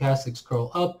the stochastics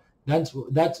curl up. That's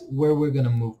where we're going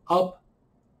to move up,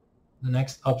 the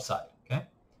next upside. Okay,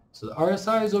 so the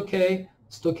RSI is okay.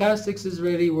 Stochastics is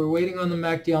ready. We're waiting on the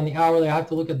MACD on the hourly. I have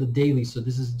to look at the daily, so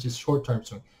this is just short-term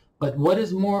swing. But what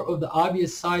is more of the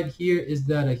obvious side here is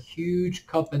that a huge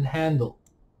cup and handle.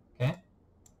 Okay.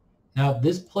 Now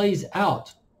this plays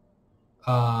out.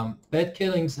 Bet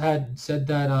Killings had said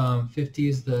that 50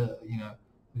 is the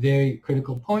very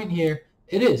critical point here.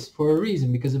 It is for a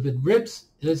reason, because if it rips,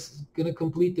 it's going to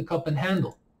complete the cup and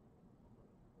handle.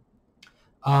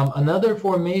 Another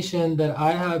formation that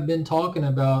I have been talking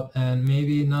about, and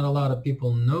maybe not a lot of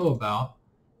people know about,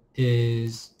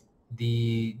 is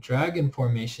the dragon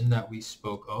formation that we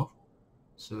spoke of.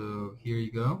 So here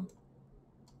you go.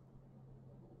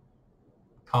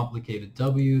 Complicated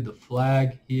W, the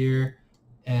flag here,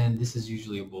 and this is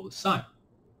usually a bullish sign.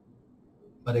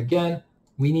 But again,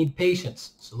 we need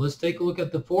patience. So let's take a look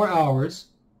at the 4 hours.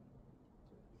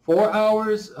 4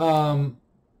 hours, the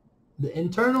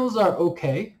internals are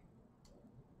okay.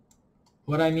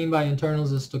 What I mean by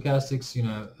internals is stochastics,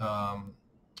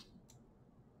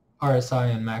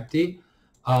 RSI and MACD.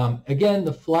 Again,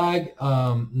 the flag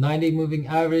 9-day moving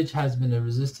average has been a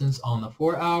resistance on the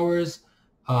 4 hours.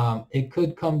 it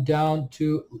could come down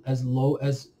to as low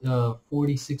as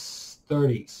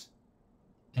 46.30s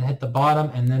and hit the bottom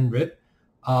and then rip.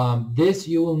 This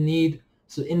you will need,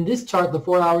 so in this chart, the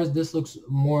 4 hours, this looks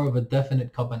more of a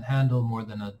definite cup and handle more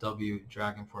than a W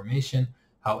dragon formation.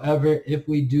 However, if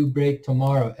we do break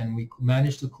tomorrow and we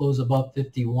manage to close above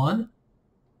 51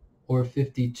 or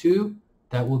 52,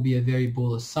 that will be a very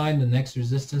bullish sign. The next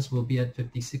resistance will be at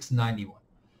 56.91.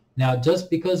 Now, just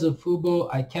because of FUBO,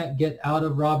 I can't get out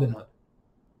of Robinhood.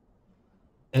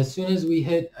 As soon as we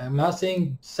hit, I'm not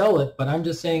saying sell it, but I'm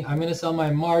just saying I'm going to sell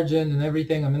my margin and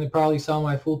everything. I'm going to probably sell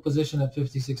my full position at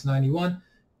 56.91,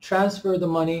 transfer the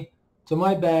money to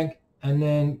my bank, and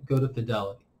then go to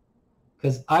Fidelity.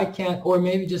 Because I can't, or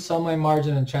maybe just sell my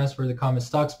margin and transfer the common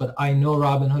stocks, but I know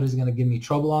Robinhood is going to give me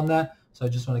trouble on that. So I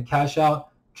just want to cash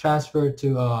out, transfer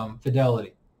to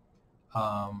Fidelity.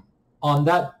 On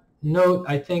that note,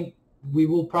 I think we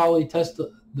will probably test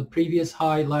the previous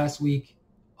high last week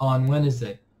on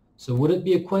Wednesday. So would it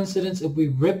be a coincidence if we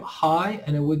rip high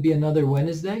and it would be another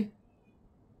Wednesday?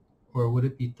 Or would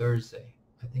it be Thursday?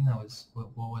 I think that was,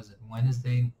 what was it,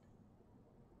 Wednesday?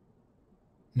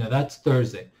 No, that's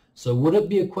Thursday. So would it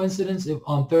be a coincidence if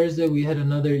on Thursday we hit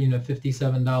another,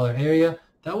 $57 area?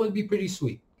 That would be pretty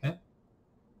sweet, okay?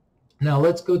 Now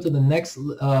let's go to the next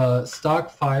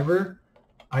stock, Fiverr.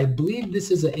 I believe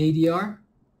this is an ADR.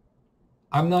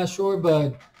 I'm not sure,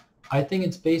 but I think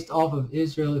it's based off of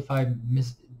Israel, if I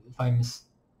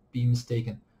be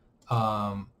mistaken.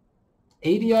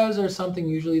 ADRs are something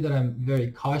usually that I'm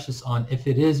very cautious on. If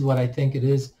it is what I think it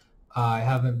is, I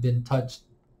haven't been touched.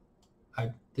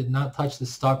 I did not touch the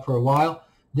stock for a while.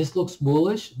 This looks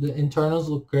bullish. The internals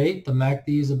look great. The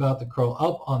MACD is about to curl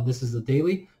up on, this is the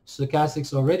daily.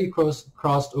 Stochastics already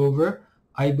crossed over.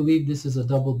 I believe this is a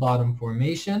double bottom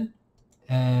formation,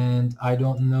 and I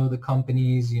don't know the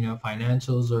company's,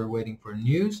 financials or waiting for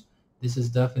news. This is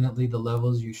definitely the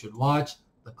levels you should watch.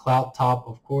 The cloud top,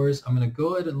 of course. I'm going to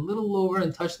go at a little lower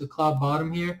and touch the cloud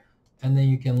bottom here, and then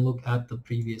you can look at the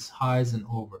previous highs and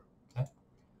over. Okay?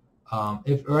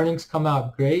 If earnings come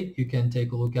out great, you can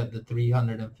take a look at the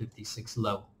 356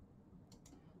 level.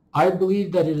 I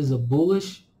believe that it is a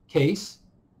bullish case.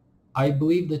 I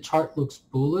believe the chart looks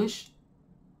bullish,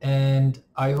 and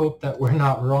I hope that we're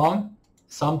not wrong.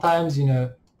 Sometimes,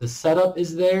 the setup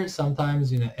is there.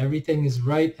 Sometimes, everything is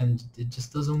right, and it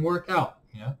just doesn't work out,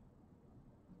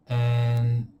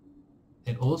 And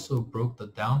it also broke the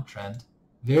downtrend.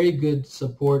 Very good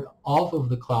support off of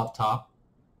the cloud top.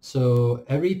 So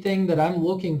everything that I'm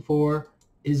looking for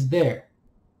is there.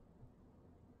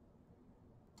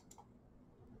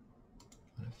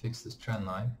 I'm going to fix this trend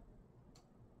line.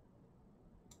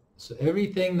 So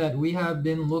everything that we have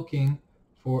been looking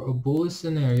for a bullish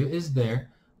scenario is there.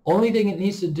 Only thing it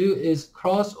needs to do is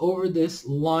cross over this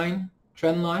line,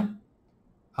 trend line,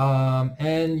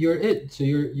 and you're it. So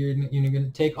you're going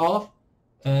to take off,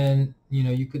 and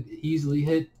you could easily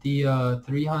hit the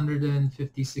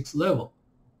 356 level.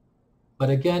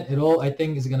 But again, it all, I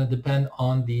think, is going to depend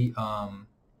on the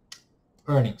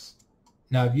earnings.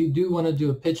 Now, if you do want to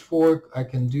do a pitchfork, I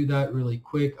can do that really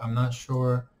quick. I'm not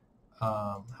sure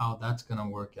how that's going to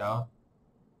work out.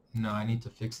 No, I need to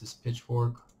fix this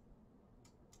pitchfork.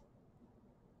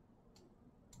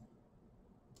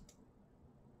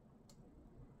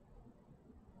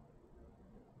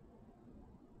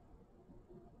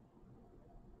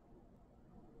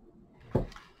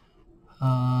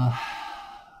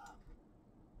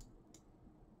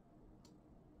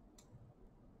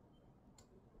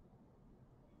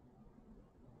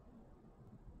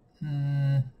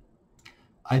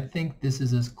 I think this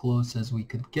is as close as we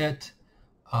could get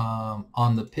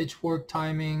on the pitchfork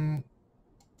timing.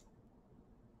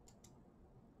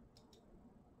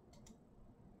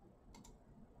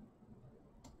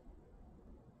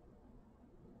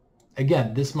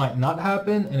 Again, this might not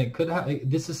happen, and it could happen.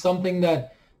 This is something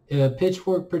that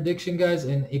pitchfork prediction, guys,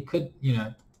 and it could,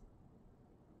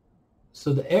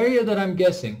 So the area that I'm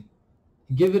guessing,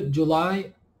 give it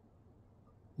July,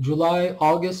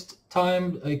 August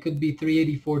time, it could be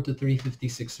 384 to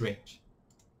 356 range.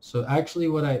 So actually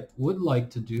what I would like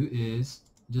to do is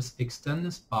just extend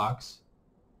this box,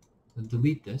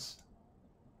 delete this,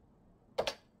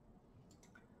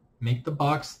 make the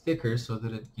box thicker so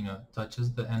that it,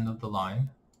 touches the end of the line.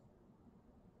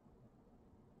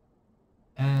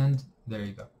 And there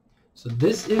you go. So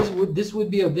this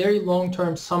would be a very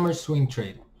long-term summer swing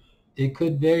trade. It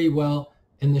could very well,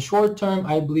 in the short term,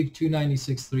 I believe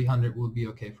 296, 300 will be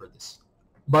okay for this.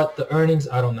 But the earnings,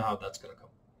 I don't know how that's going to go.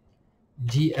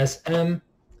 GSM,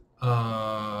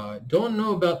 don't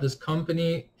know about this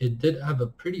company. It did have a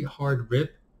pretty hard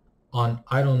rip. on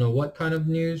I don't know what kind of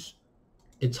news.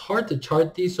 It's hard to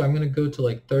chart these, so I'm going to go to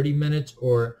like 30 minutes.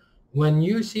 Or when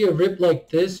you see a rip like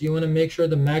this, you want to make sure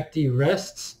the MACD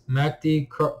rests. MACD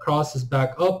crosses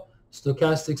back up.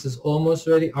 Stochastics is almost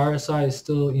ready. RSI is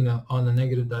still, you know, on the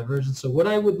negative divergence. So what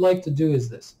I would like to do is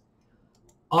this.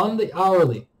 On the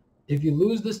hourly, if you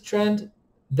lose this trend,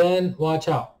 then watch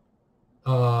out.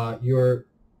 Your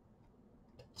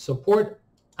support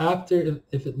after,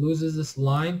 if it loses this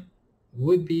line,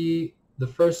 would be the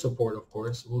first support, of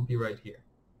course, will be right here,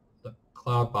 the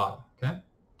cloud bottom, okay?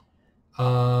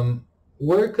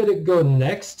 Where could it go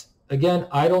next? Again,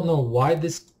 I don't know why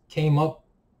this came up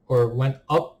or went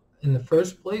up in the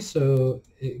first place. So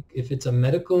if it's a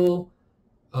medical,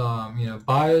 you know,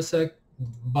 biotech,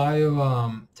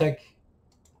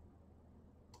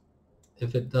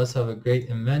 if it does have a great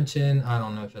invention, I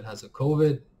don't know if it has a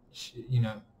COVID, you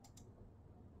know,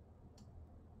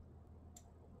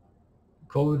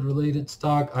 COVID-related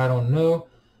stock, I don't know.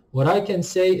 What I can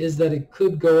say is that it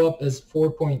could go up as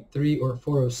 4.3 or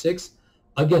 406.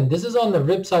 Again, this is on the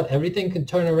rip side. Everything can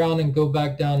turn around and go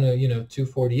back down to, you know,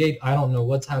 248. I don't know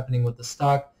what's happening with the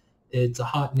stock. It's a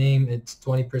hot name. It's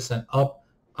 20% up.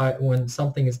 When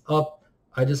something is up,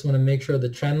 I just want to make sure the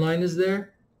trend line is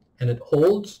there and it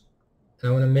holds. And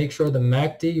I want to make sure the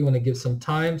MACD, you want to give some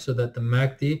time so that the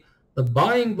MACD, the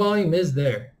buying volume is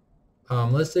there.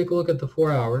 Let's take a look at the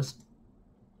 4 hours.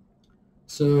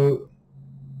 So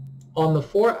on the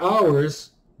 4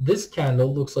 hours, this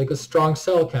candle looks like a strong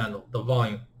sell candle, the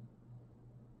volume.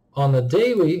 On the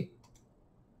daily,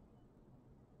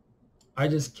 I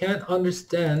just can't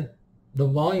understand the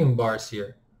volume bars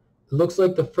here. It looks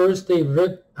like the first day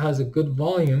rip has a good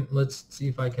volume. Let's see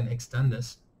if I can extend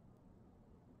this.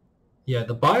 Yeah,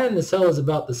 the buy and the sell is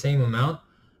about the same amount.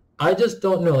 I just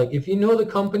don't know. Like, if you know the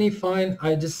company, fine.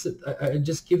 I just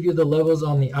give you the levels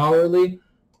on the hourly.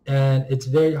 And it's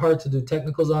very hard to do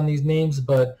technicals on these names,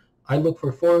 but I look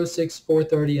for 406,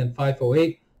 430, and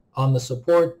 508 on the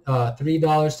support,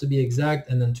 $3 to be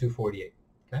exact, and then 248.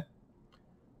 Okay.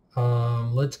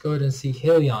 Let's go ahead and see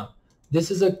HYLN. This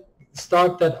is a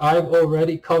stock that I've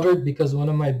already covered because one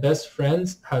of my best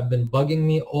friends have been bugging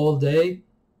me all day,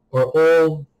 or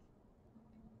all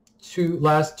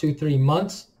last 2-3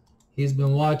 months. He's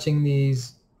been watching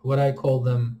these, what I call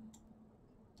them,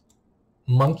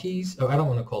 monkeys. Oh, I don't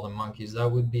want to call them monkeys.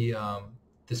 That would be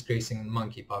disgracing the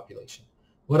monkey population.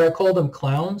 What I call them,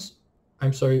 clowns.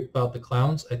 I'm sorry about the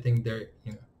clowns. I think they're,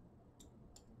 you know,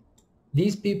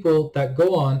 these people that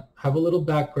go on, have a little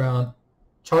background,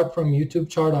 chart from YouTube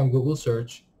chart on Google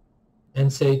search,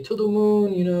 and say to the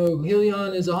moon, you know,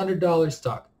 HYLN is $100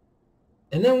 stock.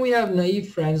 And then we have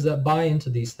naive friends that buy into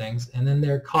these things, and then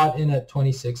they're caught in at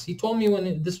 26. He told me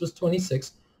when this was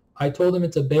 26. I told him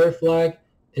it's a bear flag.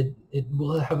 It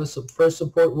will have a first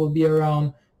support will be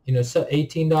around, you know,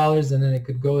 $18, and then it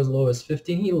could go as low as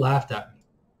 $15. He laughed at me.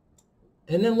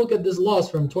 And then look at this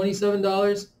loss from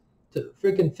 $27 to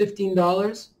freaking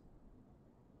 $15.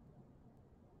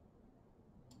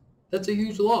 That's a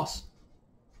huge loss.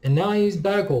 And now he's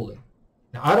bag holding.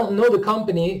 Now, I don't know the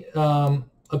company.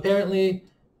 Apparently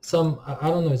some, I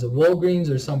don't know, is it Walgreens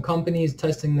or some companies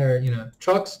testing their, you know,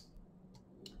 trucks.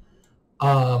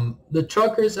 The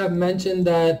truckers have mentioned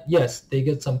that, yes, they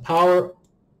get some power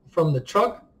from the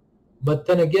truck, but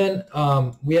then again,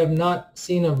 we have not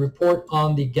seen a report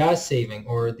on the gas saving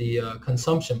or the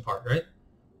consumption part, right?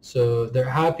 So they're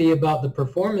happy about the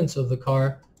performance of the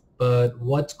car, but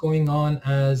what's going on,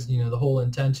 as you know, the whole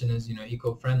intention is, you know,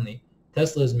 eco-friendly.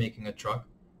 Tesla is making a truck,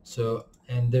 so,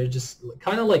 and they're just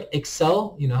kind of like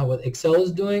Excel, you know, how what Excel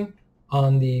is doing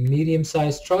on the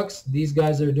medium-sized trucks. These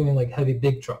guys are doing like heavy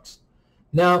big trucks.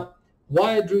 Now,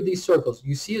 why I drew these circles?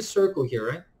 You see a circle here,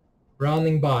 right?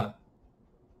 Rounding bottom.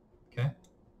 Okay.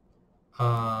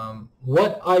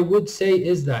 What I would say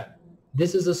is that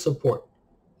this is a support.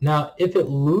 Now, if it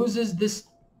loses this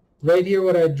right here,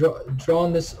 what I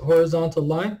drawn this horizontal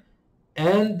line,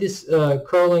 and this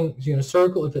curling, you know,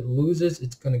 circle, if it loses,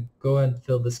 it's going to go and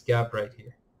fill this gap right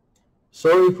here.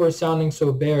 Sorry for sounding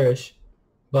so bearish,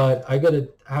 but I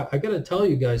gotta tell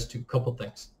you guys a couple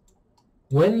things.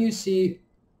 When you see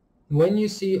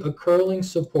a curling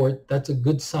support, that's a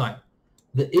good sign.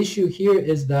 The issue here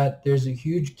is that there's a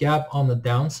huge gap on the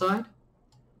downside,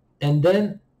 and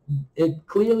then it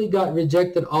clearly got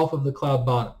rejected off of the cloud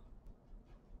bottom.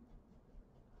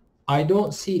 I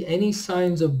don't see any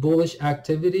signs of bullish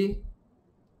activity.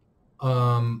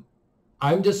 I'm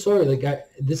just sorry, like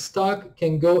this stock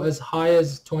can go as high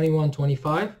as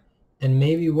 21.25, and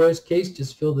maybe worst case,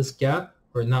 just fill this gap.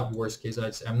 Or not worst case,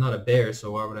 I'd say, I'm not a bear,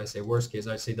 so why would I say worst case?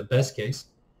 I'd say the best case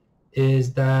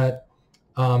is that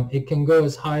It can go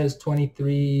as high as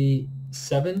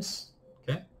 23.7s.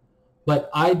 Okay, but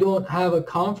I don't have a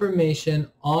confirmation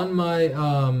on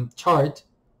my chart,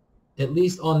 at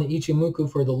least on the Ichimoku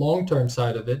for the long-term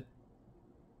side of it,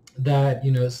 that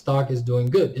stock is doing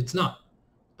good. It's not.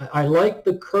 I like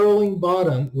the curling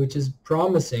bottom, which is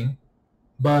promising,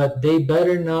 but they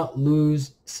better not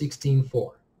lose 16.4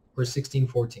 or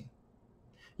 16.14.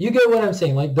 You get what I'm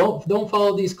saying? Like, don't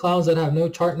follow these clowns that have no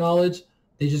chart knowledge.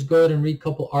 They just go ahead and read a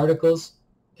couple articles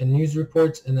and news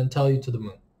reports and then tell you to the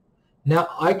moon. Now,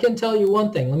 I can tell you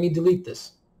one thing. Let me delete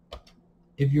this.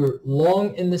 If you're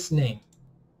long in this name,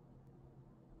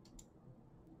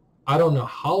 I don't know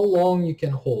how long you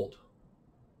can hold.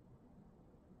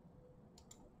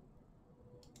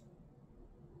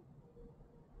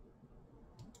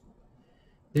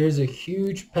 There's a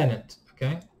huge pennant,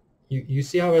 okay? You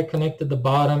see how I connected the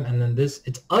bottom, and then this,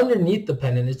 it's underneath the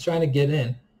pennant. It's trying to get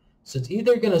in. So it's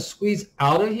either going to squeeze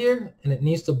out of here, and it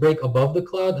needs to break above the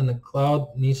cloud, and the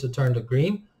cloud needs to turn to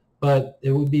green. But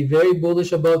it would be very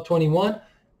bullish above 21.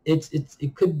 It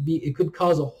could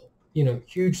cause a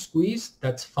huge squeeze.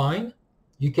 That's fine.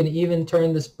 You can even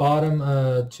turn this bottom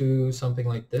to something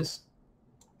like this.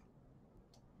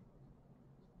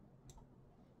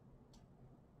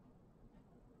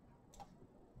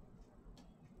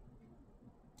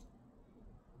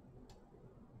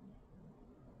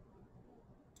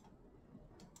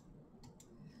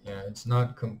 Yeah, it's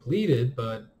not completed,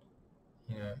 but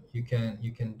you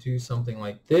can do something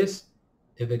like this.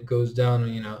 If it goes down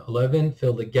 11,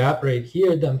 fill the gap right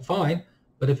here, then fine.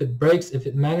 But if it breaks, if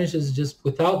it manages just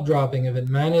without dropping, if it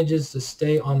manages to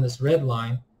stay on this red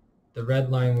line, the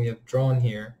red line we have drawn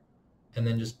here, and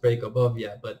then just break above,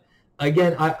 yeah. But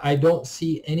again, I don't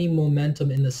see any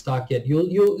momentum in the stock yet.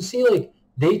 You'll see like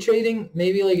day trading,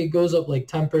 maybe like it goes up like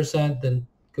 10%, then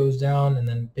goes down and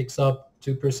then picks up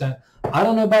 2%. I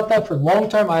don't know about that. For long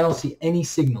term, I don't see any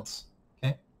signals.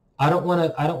 Okay, I don't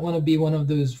want to be one of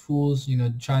those fools,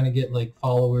 trying to get like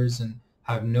followers and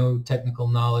have no technical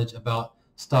knowledge about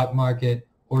stock market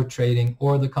or trading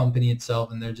or the company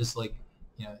itself, and they're just like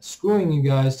screwing you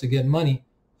guys to get money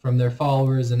from their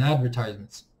followers and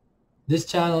advertisements. This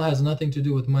channel has nothing to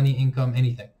do with money, income,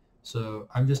 anything. So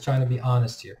I'm just trying to be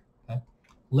honest here. Okay,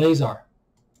 LAZR.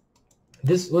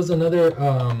 This was another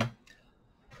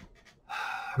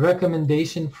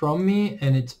recommendation from me,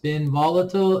 and it's been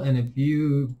volatile. And if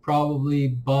you probably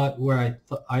bought where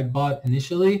I bought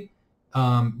initially,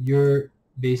 you're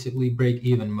basically break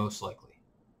even most likely.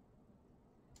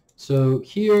 So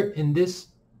here in this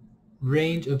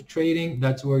range of trading,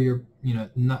 that's where you're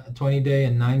 20-day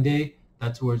and 9-day,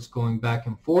 that's where it's going back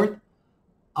and forth.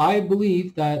 I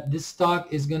believe that this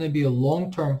stock is going to be a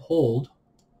long-term hold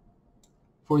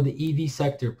for the EV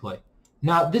sector play.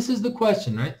 Now, this is the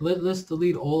question, right? Let's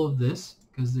delete all of this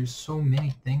because there's so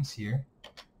many things here.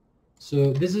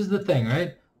 So this is the thing,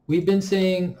 right? We've been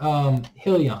saying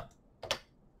HYLN.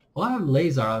 Well, I have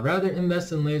LAZR. I'd rather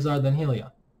invest in LAZR than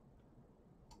HYLN.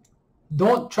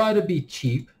 Don't try to be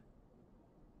cheap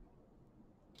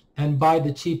and buy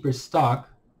the cheaper stock,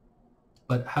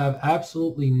 but have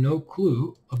absolutely no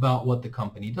clue about what the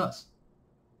company does.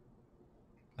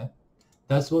 Okay?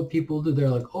 That's what people do. They're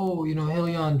like, oh,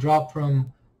 HYLN dropped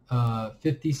from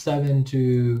 57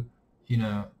 to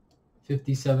 $57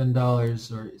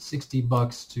 or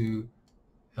 $60 to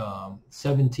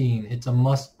 17. It's a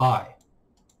must buy.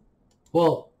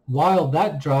 Well, while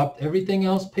that dropped, everything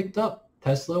else picked up.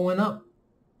 Tesla went up,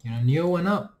 NIO went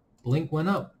up, Blink went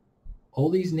up, all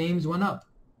these names went up.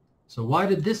 So why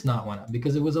did this not went up?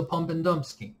 Because it was a pump and dump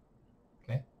scheme.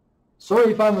 Okay.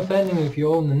 Sorry if I'm offending you if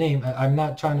you own the name. I'm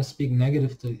not trying to speak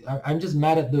negative to. I'm just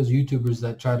mad at those YouTubers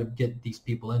that try to get these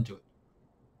people into it.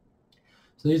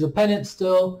 So there's a pennant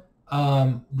still.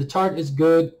 The chart is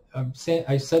good.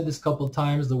 I said this a couple of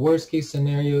times. The worst case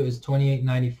scenario is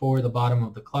 28.94, the bottom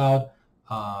of the cloud.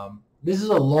 This is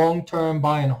a long-term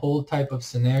buy and hold type of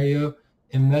scenario.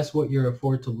 Invest what you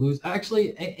afford to lose.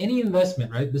 Actually, any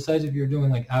investment, right? Besides if you're doing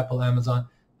like Apple, Amazon,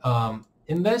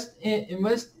 invest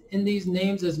in these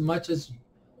names as much as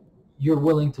you're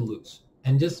willing to lose,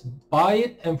 and just buy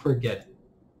it and forget it.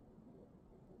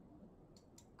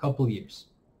 Couple years.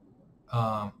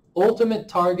 Ultimate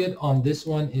target on this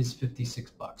one is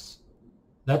 $56.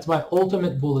 That's my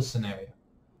ultimate bullish scenario.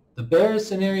 The bearish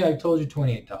scenario, I told you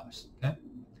 $28. Okay.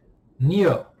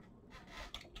 NIO.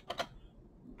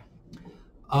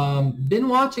 Been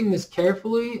watching this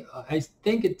carefully. I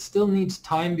think it still needs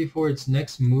time before its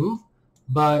next move,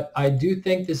 but I do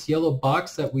think this yellow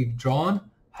box that we've drawn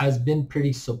has been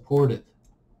pretty supportive.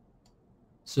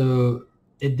 So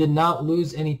It did not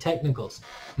lose any technicals.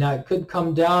 Now it could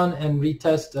come down and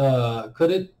retest,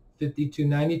 could it?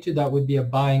 52.92, that would be a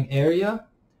buying area.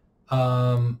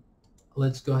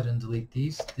 Let's go ahead and delete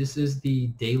these. This is the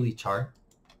daily chart.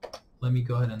 Let me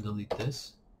go ahead and delete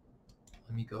this.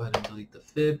 Let me go ahead and delete the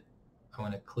fib. I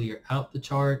want to clear out the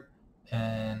chart.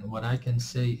 And what I can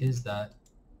say is that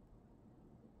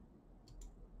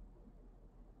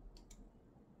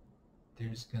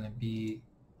there's going to be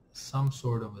some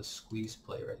sort of a squeeze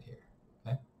play right here.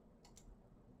 Okay.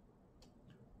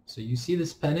 So you see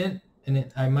this pennant,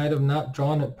 and I might have not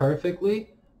drawn it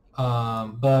perfectly,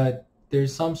 but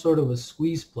there's some sort of a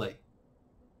squeeze play.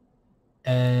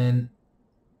 And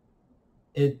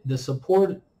the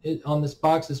support on this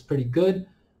box is pretty good.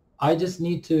 I just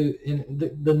need to,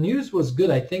 the news was good.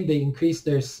 I think they increased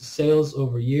their sales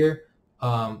over year.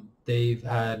 They've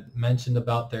had mentioned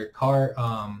about their car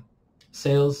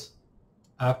sales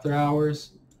after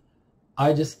hours.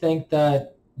 I just think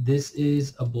that this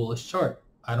is a bullish chart.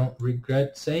 I don't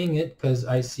regret saying it because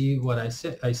I see what I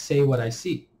say. I say what I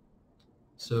see.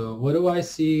 So what do I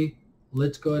see?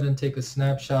 Let's go ahead and take a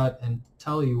snapshot and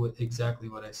tell you exactly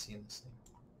what I see in this thing.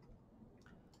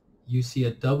 You see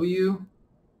a W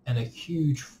and a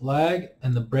huge flag,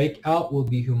 and the breakout will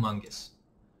be humongous.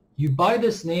 You buy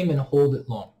this name and hold it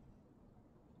long.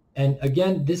 And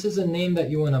again, this is a name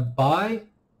that you want to buy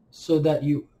so that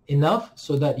you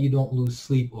don't lose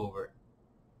sleep over it.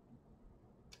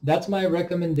 That's my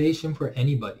recommendation for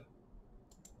anybody.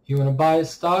 You want to buy a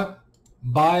stock,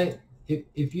 buy.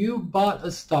 If you bought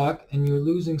a stock and you're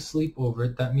losing sleep over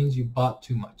it, that means you bought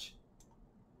too much.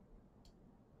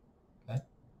 Okay?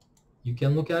 You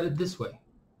can look at it this way.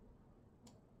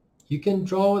 You can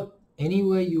draw it any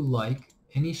way you like,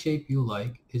 any shape you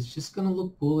like. It's just going to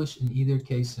look bullish in either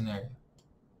case scenario.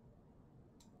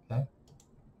 Okay?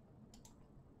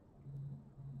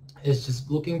 It's just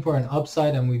looking for an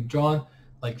upside, and we've drawn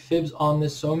like fibs on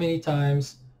this so many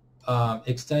times,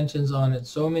 extensions on it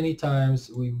so many times.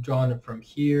 We've drawn it from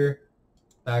here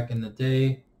back in the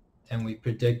day, and we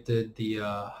predicted the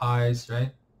highs,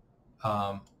 right?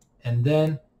 And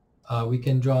then we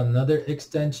can draw another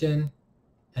extension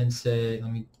and say,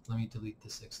 let me delete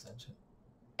this extension.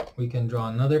 We can draw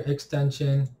another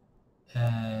extension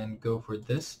and go for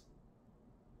this.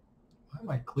 Why am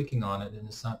I clicking on it and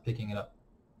it's not picking it up?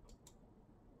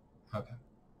 Okay.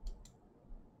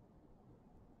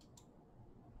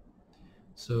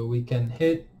 So we can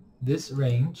hit this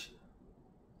range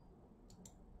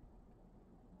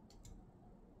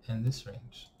and this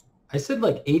range. I said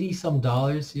like 80 some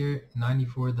dollars here,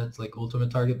 94, that's like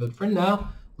ultimate target, but for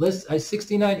now,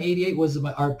 69.88 was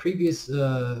our previous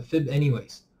fib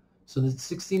anyways. So the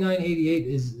 69.88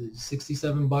 is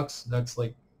 67 bucks. That's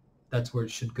where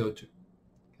it should go to.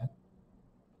 Okay.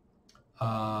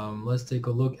 Let's take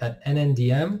a look at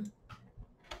NNDM.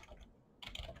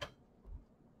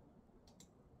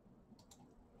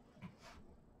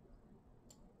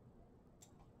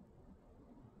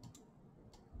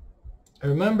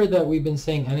 Remember that we've been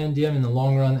saying NNDM in the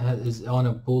long run is on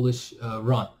a bullish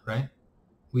run, right?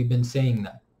 We've been saying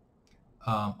that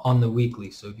on the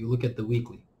weekly. So if you look at the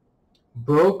weekly,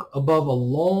 broke above a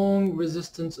long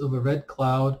resistance of a red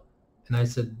cloud, and I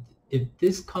said if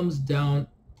this comes down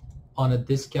on a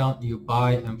discount, you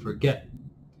buy and forget.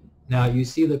 Now you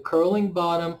see the curling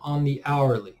bottom on the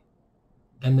hourly,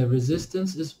 and the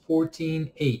resistance is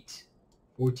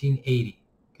 14.80.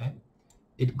 Okay,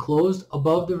 it closed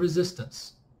above the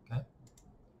resistance. Okay,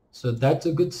 so that's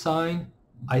a good sign.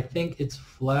 I think it's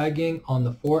flagging on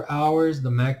the 4 hours. The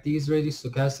MACD is ready,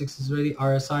 stochastics is ready,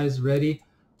 RSI is ready.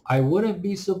 I wouldn't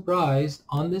be surprised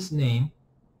on this name.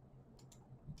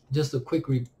 Just a quick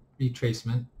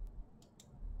retracement.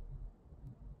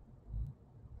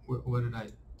 What did I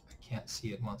can't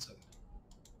see it. 1 second.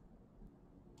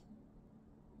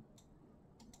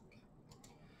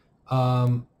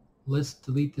 Okay. Let's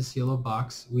delete this yellow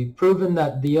box. We've proven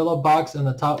that the yellow box on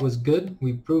the top was good.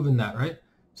 We've proven that, right?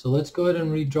 So let's go ahead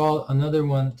and redraw another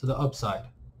one to the upside.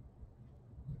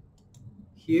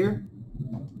 Here,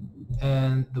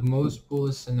 and the most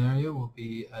bullish scenario will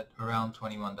be at around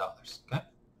 $21, okay?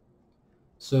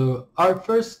 So our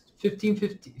first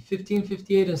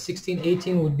 1558 and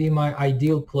 1618 would be my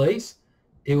ideal place.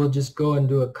 It will just go and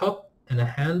do a cup and a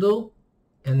handle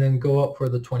and then go up for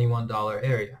the $21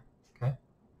 area, okay?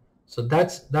 So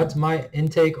that's my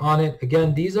intake on it.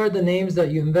 Again, these are the names that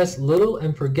you invest little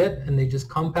and forget, and they just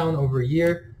compound over a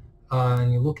year.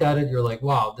 And you look at it, you're like,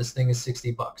 wow, this thing is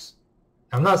 60 bucks.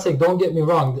 I'm not saying, don't get me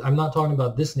wrong, I'm not talking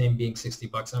about this name being 60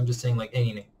 bucks. I'm just saying like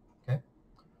any name, okay?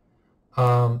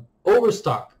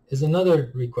 Overstock is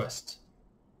another request.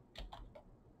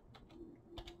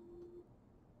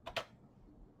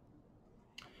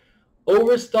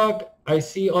 Overstock, I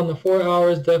see on the 4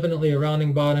 hours, definitely a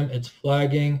rounding bottom. It's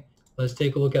flagging. Let's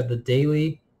take a look at the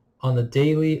daily. On the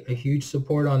daily, a huge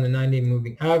support on the 9-day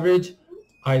moving average.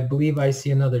 I believe I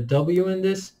see another W in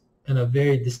this and a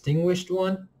very distinguished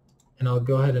one. And I'll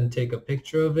go ahead and take a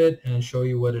picture of it and show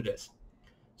you what it is.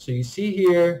 So you see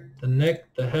here the neck,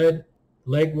 the head,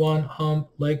 leg 1, hump,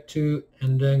 leg 2,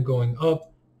 and then going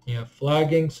up. You have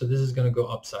flagging, so this is going to go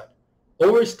upside.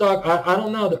 Overstock, I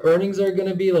don't know how the earnings are going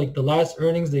to be. Like the last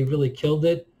earnings, they really killed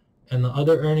it. And the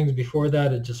other earnings before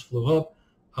that, it just flew up.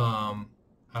 I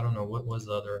don't know, what was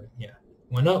the other? Yeah,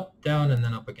 went up, down, and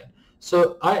then up again.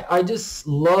 So I just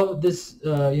love this,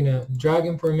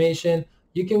 dragon formation.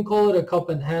 You can call it a cup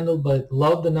and handle, but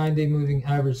love the 9-day moving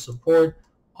average support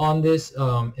on this.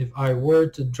 If I were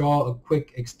to draw a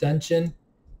quick extension,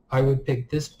 I would pick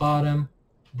this bottom,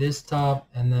 this top,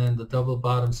 and then the double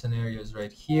bottom scenario is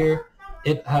right here.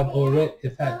 It had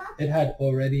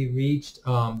already reached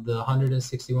the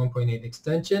 161.8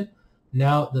 extension.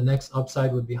 Now the next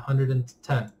upside would be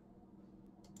 110.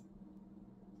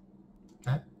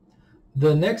 Okay.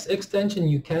 The next extension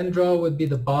you can draw would be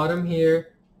the bottom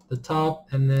here, the top,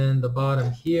 and then the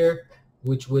bottom here,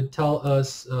 which would tell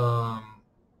us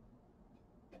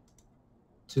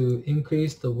to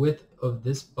increase the width of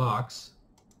this box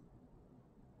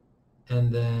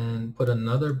and then put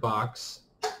another box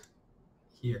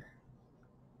here.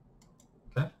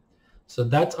 Okay, so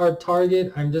that's our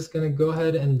target. I'm just going to go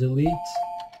ahead and delete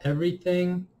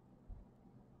everything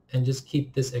and just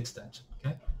keep this extension.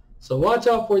 Okay, so watch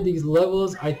out for these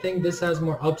levels. I think this has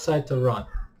more upside to run.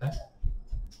 Okay,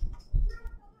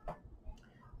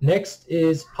 next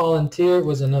is Palantir,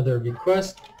 was another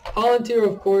request. Palantir,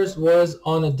 of course, was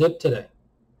on a dip today.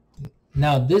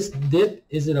 Now this dip,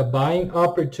 is it a buying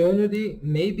opportunity?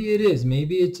 Maybe it is.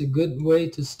 Maybe it's a good way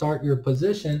to start your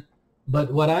position.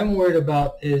 But what I'm worried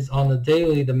about is on the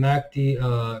daily, the MACD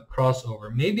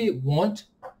crossover. Maybe it won't.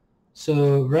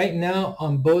 So right now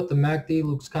on both, the MACD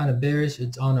looks kind of bearish.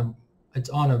 It's on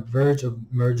a verge of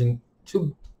merging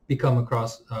to become a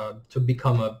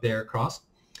bear cross.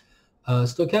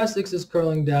 Stochastics is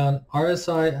curling down.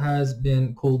 RSI has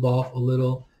been cooled off a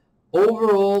little.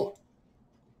 Overall,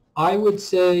 I would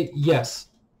say yes,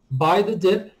 buy the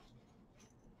dip,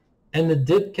 and the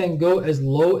dip can go as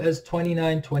low as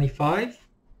 29.25.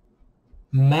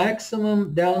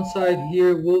 Maximum downside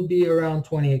here will be around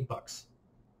 28 bucks.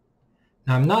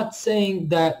 Now I'm not saying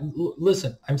that,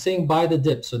 listen, I'm saying buy the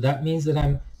dip, so that means that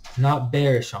I'm not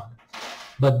bearish on it.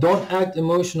 But don't act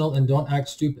emotional and don't act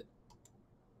stupid.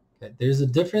 Okay, there's a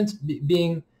difference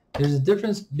between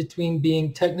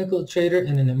being technical trader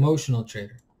and an emotional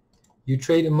trader. You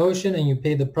trade emotion and you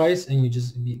pay the price, and you're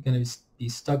just going to be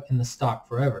stuck in the stock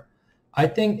forever. I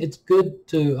think it's good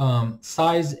to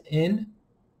size in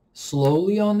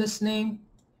slowly on this name.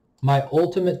 My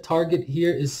ultimate target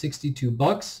here is 62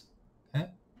 bucks.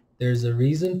 Okay, there's a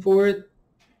reason for it,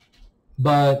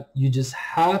 but you just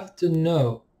have to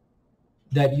know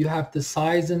that you have to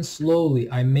size in slowly.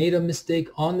 I made a mistake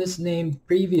on this name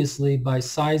previously by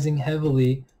sizing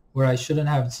heavily where I shouldn't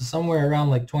have. So somewhere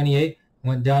around like 28.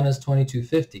 Went down as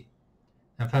 22.50.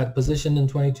 I've had positioned in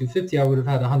 22.50, I would have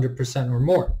had 100% or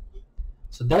more.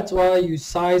 So that's why you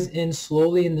size in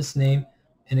slowly in this name,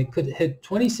 and it could hit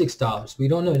 $26. We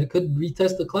don't know. It could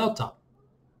retest the cloud top.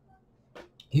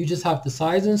 You just have to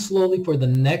size in slowly for the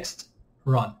next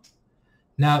run.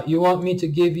 Now, you want me to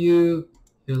give you,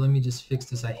 here, let me just fix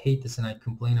this. I hate this, and I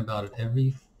complain about it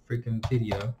every freaking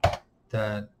video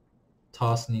that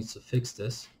Toss needs to fix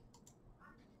this.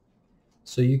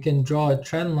 So you can draw a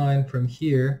trend line from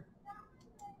here,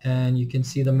 and you can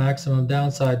see the maximum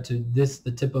downside to this, the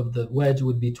tip of the wedge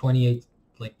would be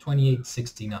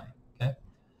 28.69. Okay,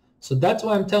 so that's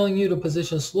why I'm telling you to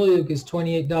position slowly, because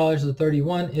 $28 to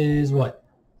 31 is what,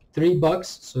 $3.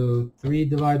 So 3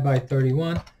 divided by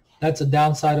 31, that's a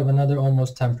downside of another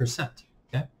almost 10%.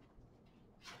 Okay,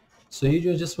 so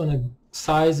you just want to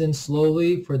size in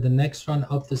slowly for the next run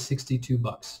up to 62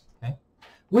 bucks.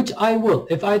 Which I will.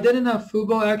 If I didn't have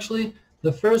FUBO, actually,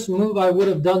 the first move I would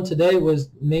have done today was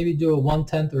maybe do a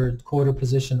 1/10 or a quarter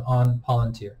position on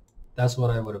Palantir. That's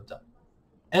what I would have done.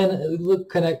 And look,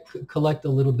 collect a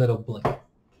little bit of blink.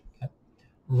 Okay.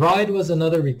 Ride was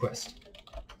another request.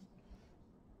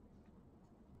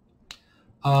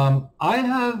 I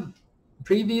have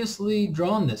previously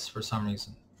drawn this for some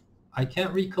reason. I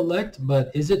can't recollect,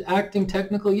 but is it acting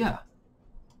technical? Yeah.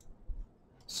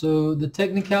 So the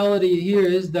technicality here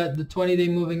is that the 20-day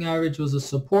moving average was a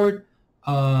support.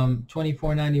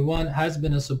 24.91 has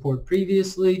been a support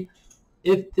previously.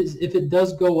 If it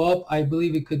does go up, I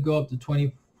believe it could go up to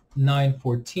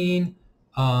 29.14.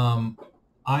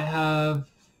 I have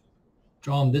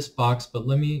drawn this box, but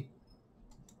let me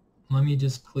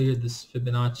just clear this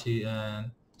Fibonacci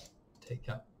and take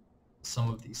out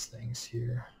some of these things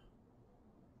here.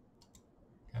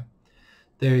 Okay,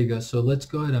 there you go. So let's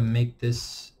go ahead and make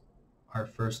this our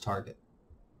first target.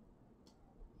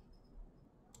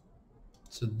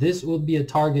 So this will be a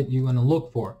target you want to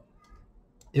look for.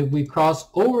 If we cross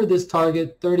over this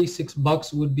target, 36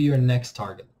 bucks would be your next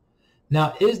target.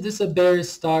 Now, is this a bearish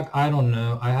stock? I don't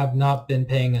know. I have not been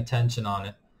paying attention on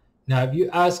it. Now, if you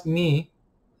ask me,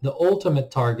 the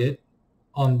ultimate target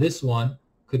on this one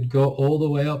could go all the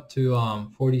way up to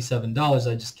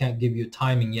 $47. I just can't give you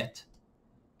timing yet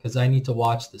because I need to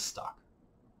watch this stock.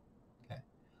 Okay.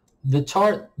 The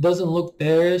chart doesn't look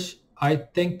bearish. I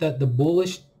think that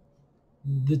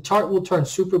the chart will turn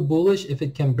super bullish if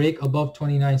it can break above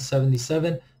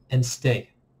 29.77 and stay,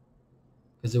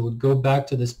 because it would go back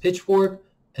to this pitchfork,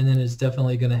 and then it's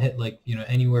definitely going to hit like, you know,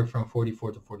 anywhere from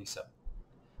 44 to 47.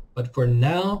 But for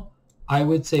now, I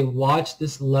would say watch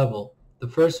this level. The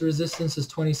first resistance is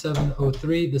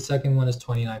 27.03. The second one is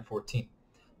 29.14.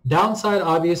 Downside,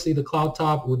 obviously, the cloud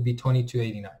top would be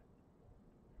 22.89.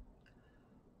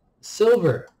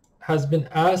 Silver has been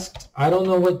asked. I don't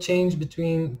know what changed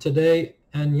between today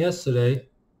and yesterday.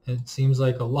 It seems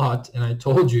like a lot. And I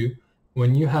told you,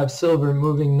 when you have silver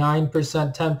moving 9%,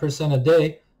 10% a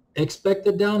day, expect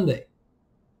a down day.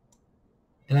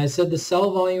 And I said the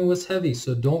sell volume was heavy,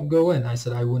 so don't go in. I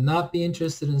said I would not be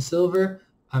interested in silver.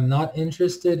 I'm not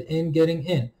interested in getting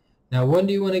in. Now, when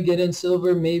do you want to get in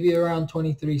silver? Maybe around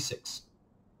 23.6.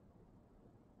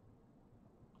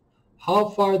 How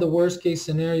far the worst case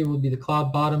scenario would be the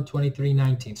cloud bottom,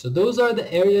 23.19. So those are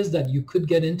the areas that you could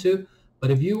get into.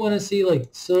 But if you want to see like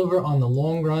silver on the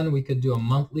long run, we could do a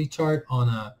monthly chart on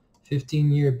a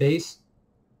 15-year base.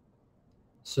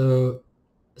 So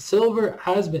silver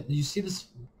has been, you see this,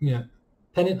 you know,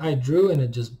 pennant I drew and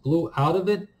it just blew out of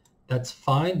it. That's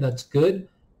fine. That's good.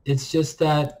 It's just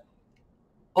that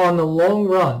on the long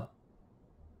run,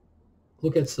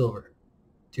 look at silver.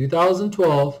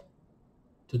 2012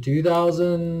 to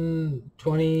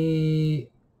 2020,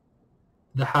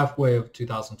 the halfway of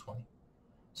 2020.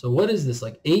 So what is this?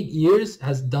 Like 8 years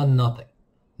has done nothing.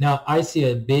 Now I see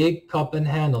a big cup and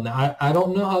handle. Now I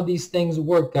don't know how these things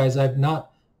work, guys. I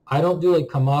don't do like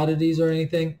commodities or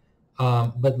anything.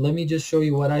 But let me just show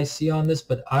you what I see on this.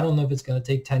 But I don't know if it's going to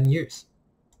take 10 years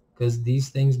because these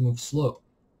things move slow.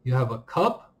 You have a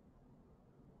cup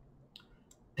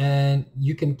and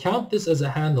you can count this as a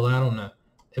handle. I don't know.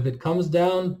 If it comes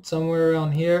down somewhere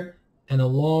around here and a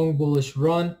long bullish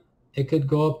run, it could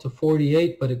go up to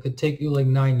 48, but it could take you like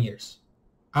 9 years.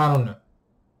 I don't know.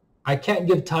 I can't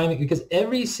give timing because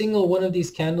every single one of these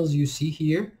candles you see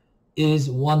here is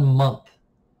 1 month.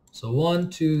 So 1,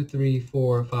 2, 3,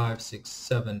 4, 5, 6,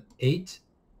 7, 8.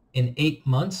 In 8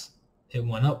 months, it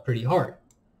went up pretty hard.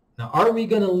 Now, are we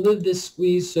going to live this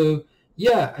squeeze? So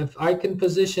yeah, if I can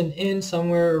position in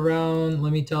somewhere around,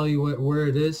 let me tell you where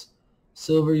it is.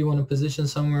 Silver, you want to position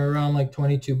somewhere around like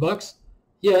 22 bucks.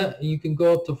 Yeah, you can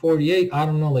go up to 48. I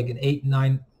don't know, like an 8,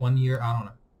 9, 1 year. I don't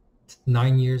know.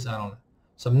 9 years. I don't know.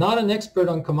 So I'm not an expert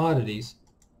on commodities.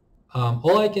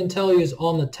 All I can tell you is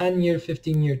on the 10-year,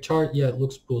 15-year chart, yeah, it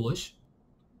looks bullish.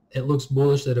 It looks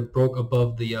bullish that it broke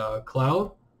above the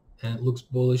cloud, and it looks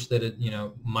bullish that it, you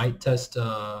know, might test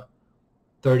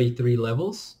 33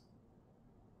 levels.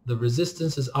 The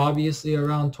resistance is obviously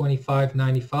around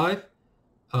 25.95.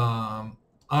 I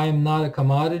am not a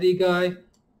commodity guy,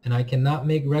 and I cannot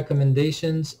make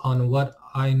recommendations on what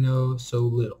I know so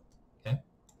little. Okay.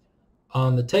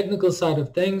 On the technical side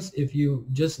of things, if you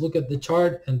just look at the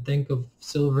chart and think of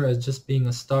silver as just being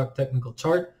a stock technical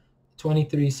chart,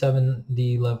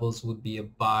 23.70 levels would be a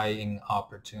buying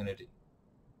opportunity.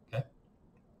 Okay.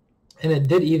 And it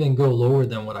did even go lower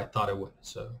than what I thought it would.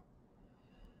 So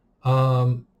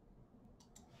SNDL,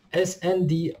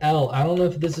 I don't know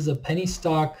if this is a penny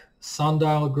stock.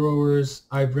 Sundial growers,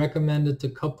 I've recommended to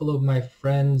a couple of my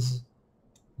friends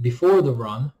before the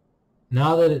run.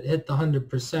 Now that it hit the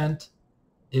 100%,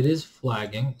 it is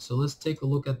flagging. So let's take a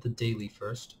look at the daily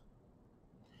first.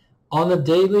 On the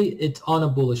daily, it's on a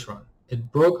bullish run.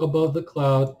 It broke above the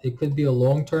cloud. It could be a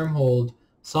long-term hold,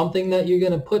 something that you're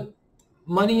going to put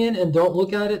money in and don't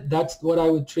look at it. That's what I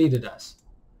would treat it as.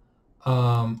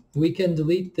 We can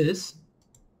delete this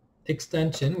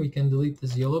extension. We can delete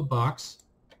this yellow box.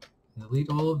 Delete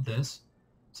all of this.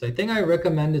 So I think I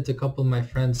recommended to a couple of my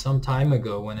friends some time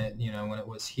ago when it, you know, when it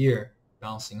was here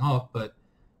bouncing off, but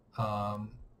no,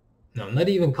 not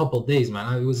even a couple of days,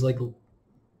 man. It was like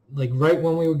right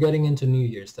when we were getting into New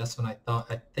Year's. That's when I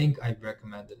think I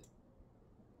recommended it.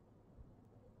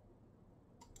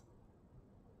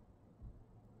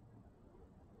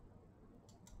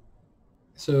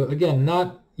 So again,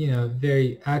 not, you know,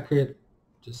 very accurate.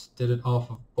 Just did it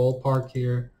off of ballpark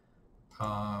here.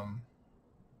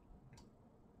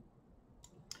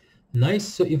 Nice.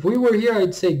 So if we were here,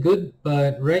 I'd say good,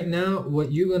 but right now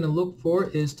what you're going to look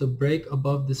for is to break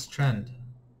above this trend.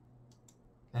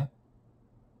 Okay.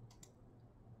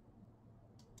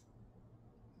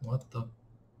 What the? Okay.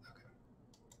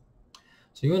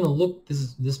 So you want to look,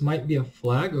 this might be a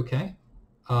flag, okay?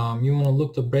 You want to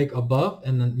look to break above,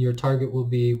 and then your target will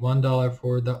be $1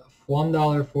 for the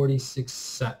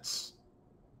 $1.46.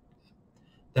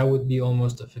 That would be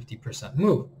almost a 50%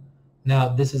 move. Now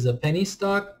this is a penny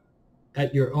stock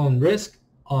at your own risk.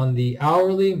 On the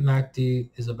hourly,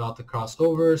 MACD is about to cross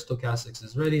over, stochastics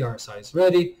is ready, RSI is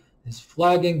ready, is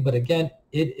flagging, but again,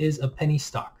 it is a penny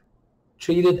stock.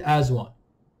 Treat it as one.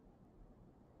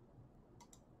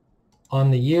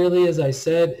 On the yearly, as I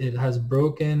said, it has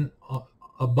broken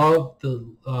above the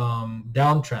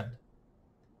downtrend.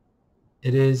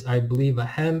 It is, I believe, a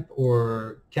hemp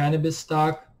or cannabis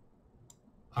stock.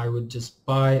 I would just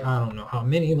buy, I don't know how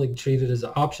many, like treat it as an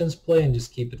options play and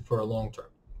just keep it for a long term.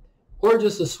 Or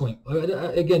just a swing.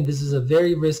 Again, this is a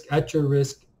very risk, at your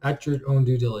own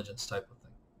due diligence type of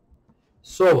thing.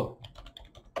 Solo.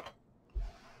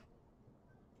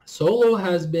 Solo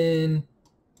has been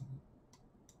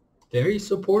very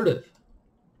supportive.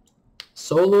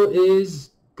 Solo is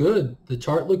good. The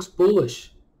chart looks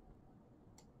bullish.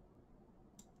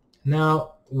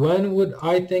 Now, when would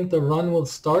I think the run will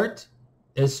start?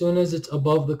 As soon as it's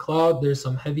above the cloud, there's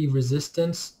some heavy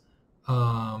resistance.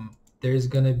 There's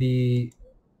going to be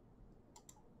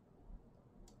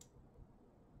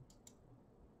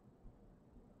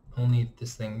only if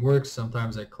this thing works.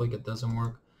 Sometimes I click, it doesn't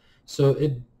work. So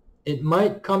it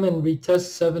might come and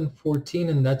retest 714,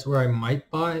 and that's where I might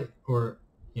buy, or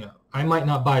you know, I might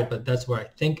not buy it, but that's where I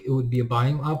think it would be a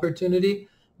buying opportunity.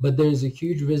 But there's a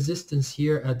huge resistance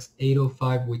here at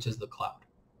 805, which is the cloud.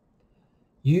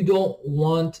 You don't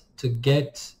want to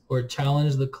get or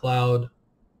challenge the cloud.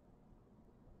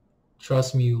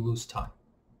 Trust me, you lose time.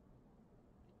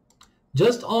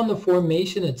 Just on the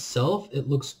formation itself, it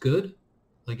looks good.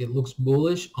 Like it looks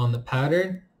bullish on the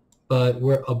pattern, but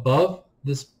we're above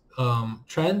this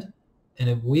trend. And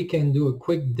if we can do a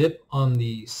quick dip on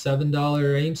the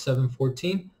 $7 range,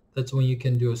 714, that's when you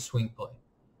can do a swing play.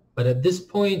 But at this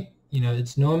point, you know,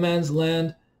 it's no man's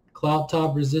land. Cloud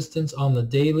top resistance on the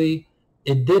daily.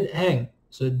 It did hang.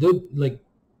 So it did, like,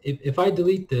 if I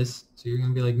delete this, so you're going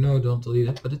to be like, no, don't delete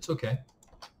it, but it's okay.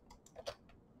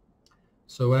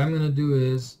 So what I'm going to do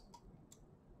is,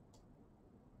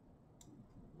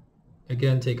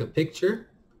 again, take a picture.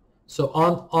 So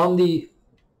on the,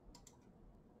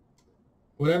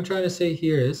 what I'm trying to say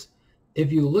here is,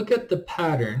 if you look at the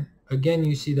pattern, again,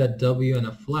 you see that W and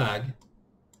a flag,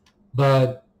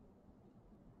 but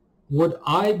would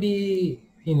I be,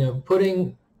 you know,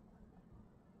 putting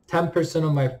 10%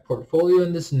 of my portfolio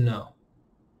in this? No.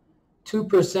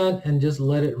 2% and just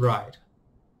let it ride.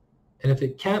 And if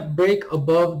it can't break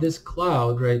above this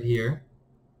cloud right here,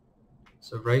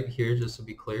 so right here, just to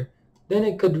be clear, then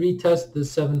it could retest the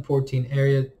 714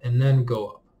 area and then go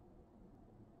up.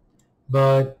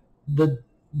 But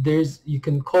you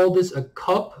can call this a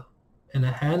cup and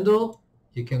a handle.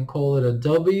 You can call it a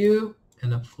W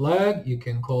and a flag. You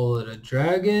can call it a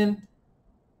dragon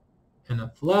and a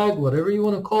flag, whatever you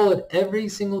want to call it. Every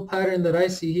single pattern that I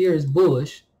see here is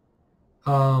bullish.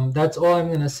 That's all I'm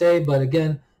going to say. But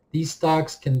again, these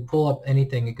stocks can pull up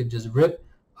anything. It could just rip.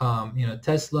 You know,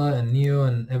 Tesla and NIO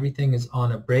and everything is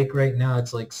on a break right now.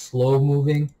 It's like slow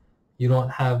moving. You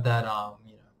don't have that,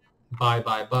 you know,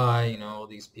 buy, you know, all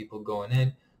these people going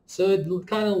in. So it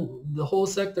kind of, the whole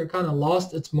sector kind of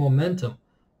lost its momentum.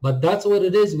 But that's what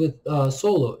it is with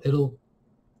Solo. It'll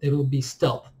be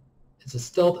stealth. It's a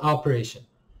stealth operation.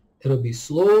 It'll be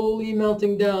slowly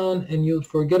melting down and you'll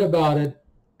forget about it,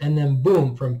 and then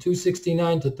boom, from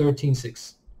 269 to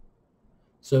 13.6.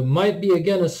 So it might be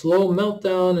again a slow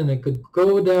meltdown, and it could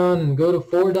go down and go to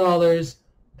 $4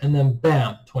 and then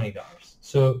bam, $20.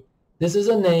 So this is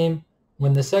a name.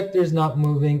 When the sector is not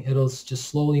moving, it'll just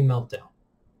slowly melt down.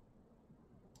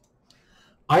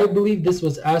 I believe this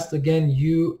was asked again,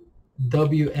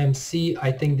 UWMC.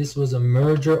 I think this was a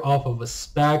merger off of a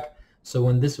SPAC. So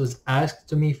when this was asked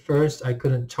to me first, I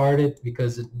couldn't chart it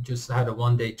because it just had a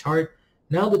one-day chart.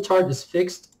 Now the chart is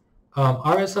fixed.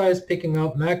 RSI is picking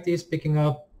up, MACD is picking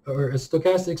up, or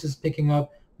stochastics is picking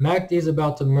up. MACD is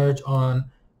about to merge on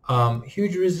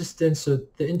huge resistance. So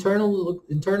the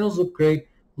internals look great.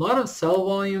 A lot of sell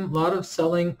volume, a lot of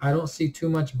selling. I don't see too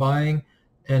much buying.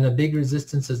 And a big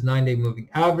resistance is 9-day moving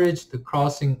average.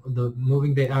 The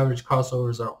moving day average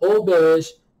crossovers are all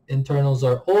bearish. internals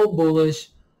are all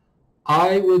bullish.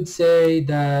 I would say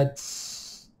that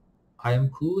I am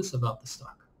clueless about the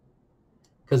stock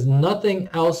because nothing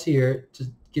else here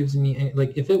just gives me any,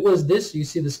 like if it was this, you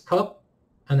see this cup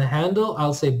and the handle,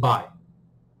 I'll say buy.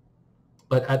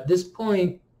 But at this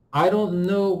point, I don't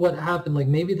know what happened. Like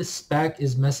maybe the SPAC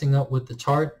is messing up with the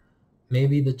chart.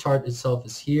 Maybe the chart itself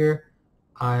is here.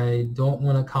 I don't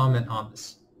want to comment on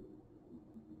this.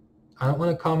 I don't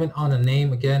want to comment on a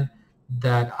name again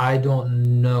that I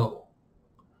don't know.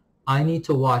 I need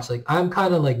to watch. Like I'm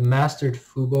kind of like mastered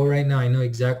FUBO right now. I know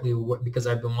exactly what, because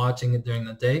I've been watching it during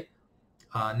the day.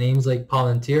 Names like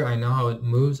Palantir, I know how it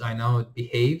moves. I know how it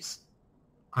behaves.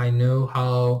 I know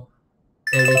how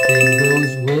everything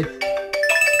goes with.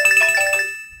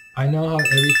 I know how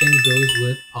everything goes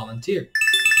with Palantir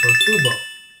or FUBO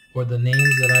or the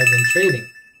names that I've been trading.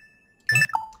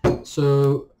 Okay.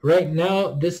 So right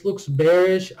now this looks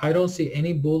bearish. I don't see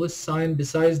any bullish sign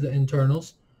besides the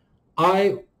internals.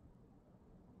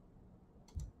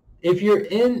 If you're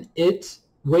in it,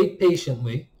 wait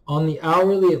patiently. On the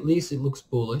hourly, at least it looks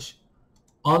bullish.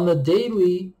 On the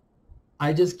daily,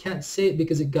 I just can't say it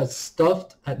because it got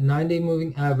stuffed at 9-day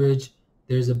moving average.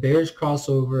 There's a bearish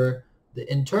crossover. The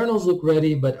internals look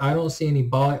ready, but I don't see any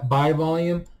buy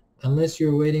volume. Unless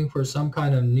you're waiting for some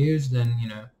kind of news, then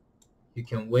you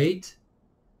can wait.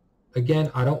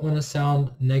 Again, I don't want to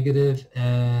sound negative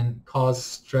and cause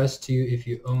stress to you if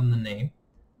you own the name.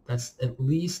 That's at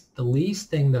least the least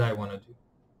thing that I want to do.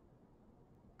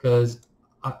 Because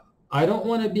I don't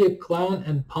want to be a clown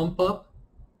and pump up,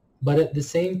 but at the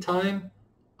same time,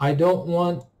 I don't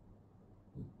want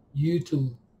you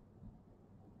to,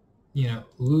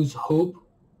 lose hope.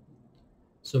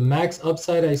 So max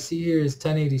upside I see here is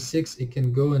 1086. It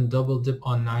can go and double dip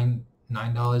on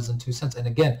 $9.02. And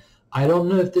again, I don't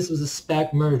know if this was a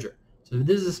SPAC merger. So if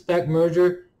this is a SPAC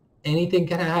merger, anything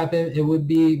can happen. It would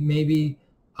be maybe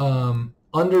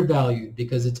undervalued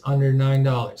because it's under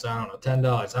 $9. I don't know,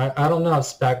 $10. I don't know how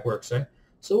SPAC works, right?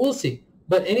 So we'll see.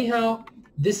 But anyhow,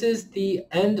 this is the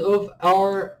end of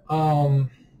our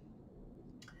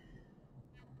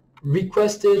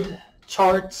requested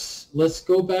charts. Let's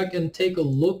go back and take a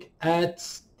look at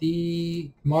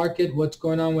the market, what's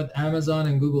going on with Amazon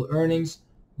and Google earnings.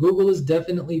 Google is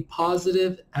definitely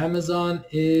positive. Amazon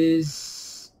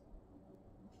is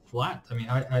flat. I mean,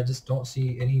 I just don't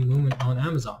see any movement on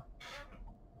Amazon,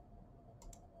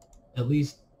 at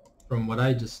least from what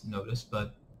I just noticed.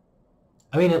 But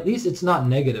I mean, at least it's not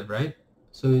negative, right?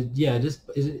 So yeah,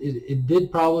 it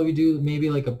did probably do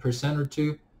maybe like 1% or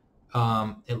 2%.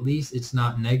 At least it's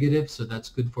not negative, so that's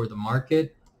good for the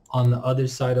market. On the other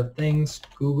side of things,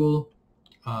 Google,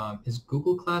 is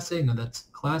Google Class A? No, that's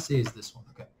Class A is this one.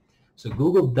 Okay, so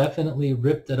Google definitely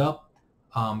ripped it up.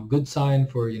 Good sign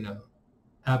for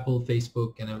Apple,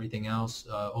 Facebook, and everything else.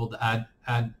 All the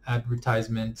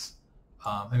advertisements.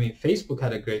 I mean, Facebook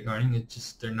had a great earning. It's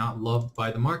just they're not loved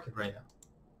by the market right now.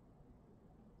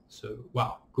 So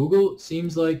wow, Google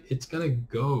seems like it's gonna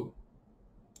go.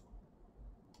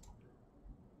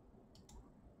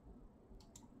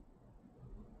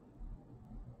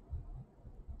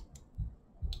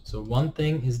 So one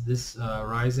thing is this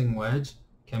rising wedge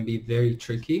can be very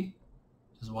tricky.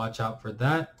 Just watch out for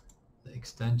that. The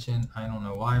extension, I don't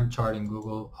know why I'm charting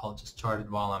Google. I'll just chart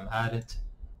it while I'm at it.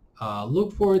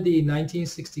 Look for the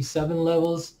 1967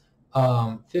 levels.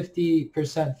 50%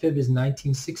 fib is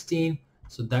 1916.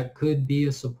 So that could be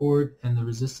a support, and the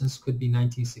resistance could be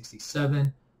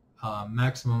 1967.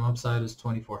 Maximum upside is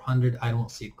 2400. I don't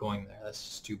see it going there. That's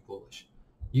just too bullish.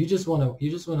 You just want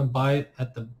to buy it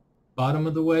at the bottom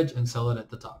of the wedge and sell it at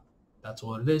the top. That's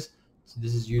all it is. So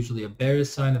this is usually a bearish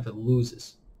sign if it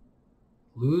loses.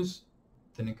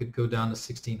 Then it could go down to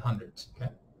 1600s. Okay.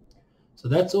 So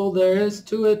that's all there is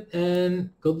to it, and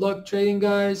good luck trading,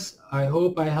 guys. I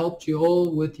hope I helped you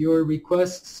all with your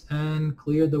requests and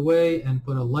cleared the way and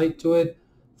put a light to it.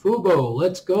 FUBO,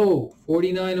 let's go,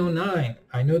 49.09.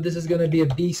 I know this is going to be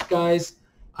a beast, guys.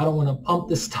 I don't want to pump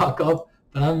this stock up,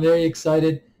 but I'm very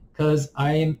excited because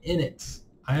I am in it.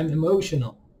 I am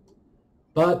emotional.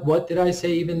 But what did I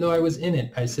say even though I was in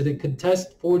it? I said it could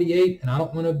test 48, and I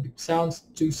don't want to sound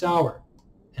too sour.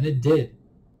 And it did.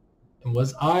 And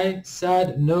was I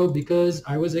sad? No, because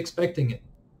I was expecting it.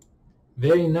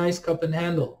 Very nice cup and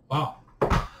handle. Wow.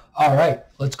 All right,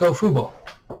 let's go FUBO.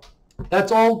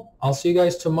 That's all. I'll see you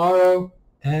guys tomorrow,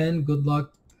 and good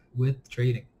luck with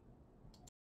trading.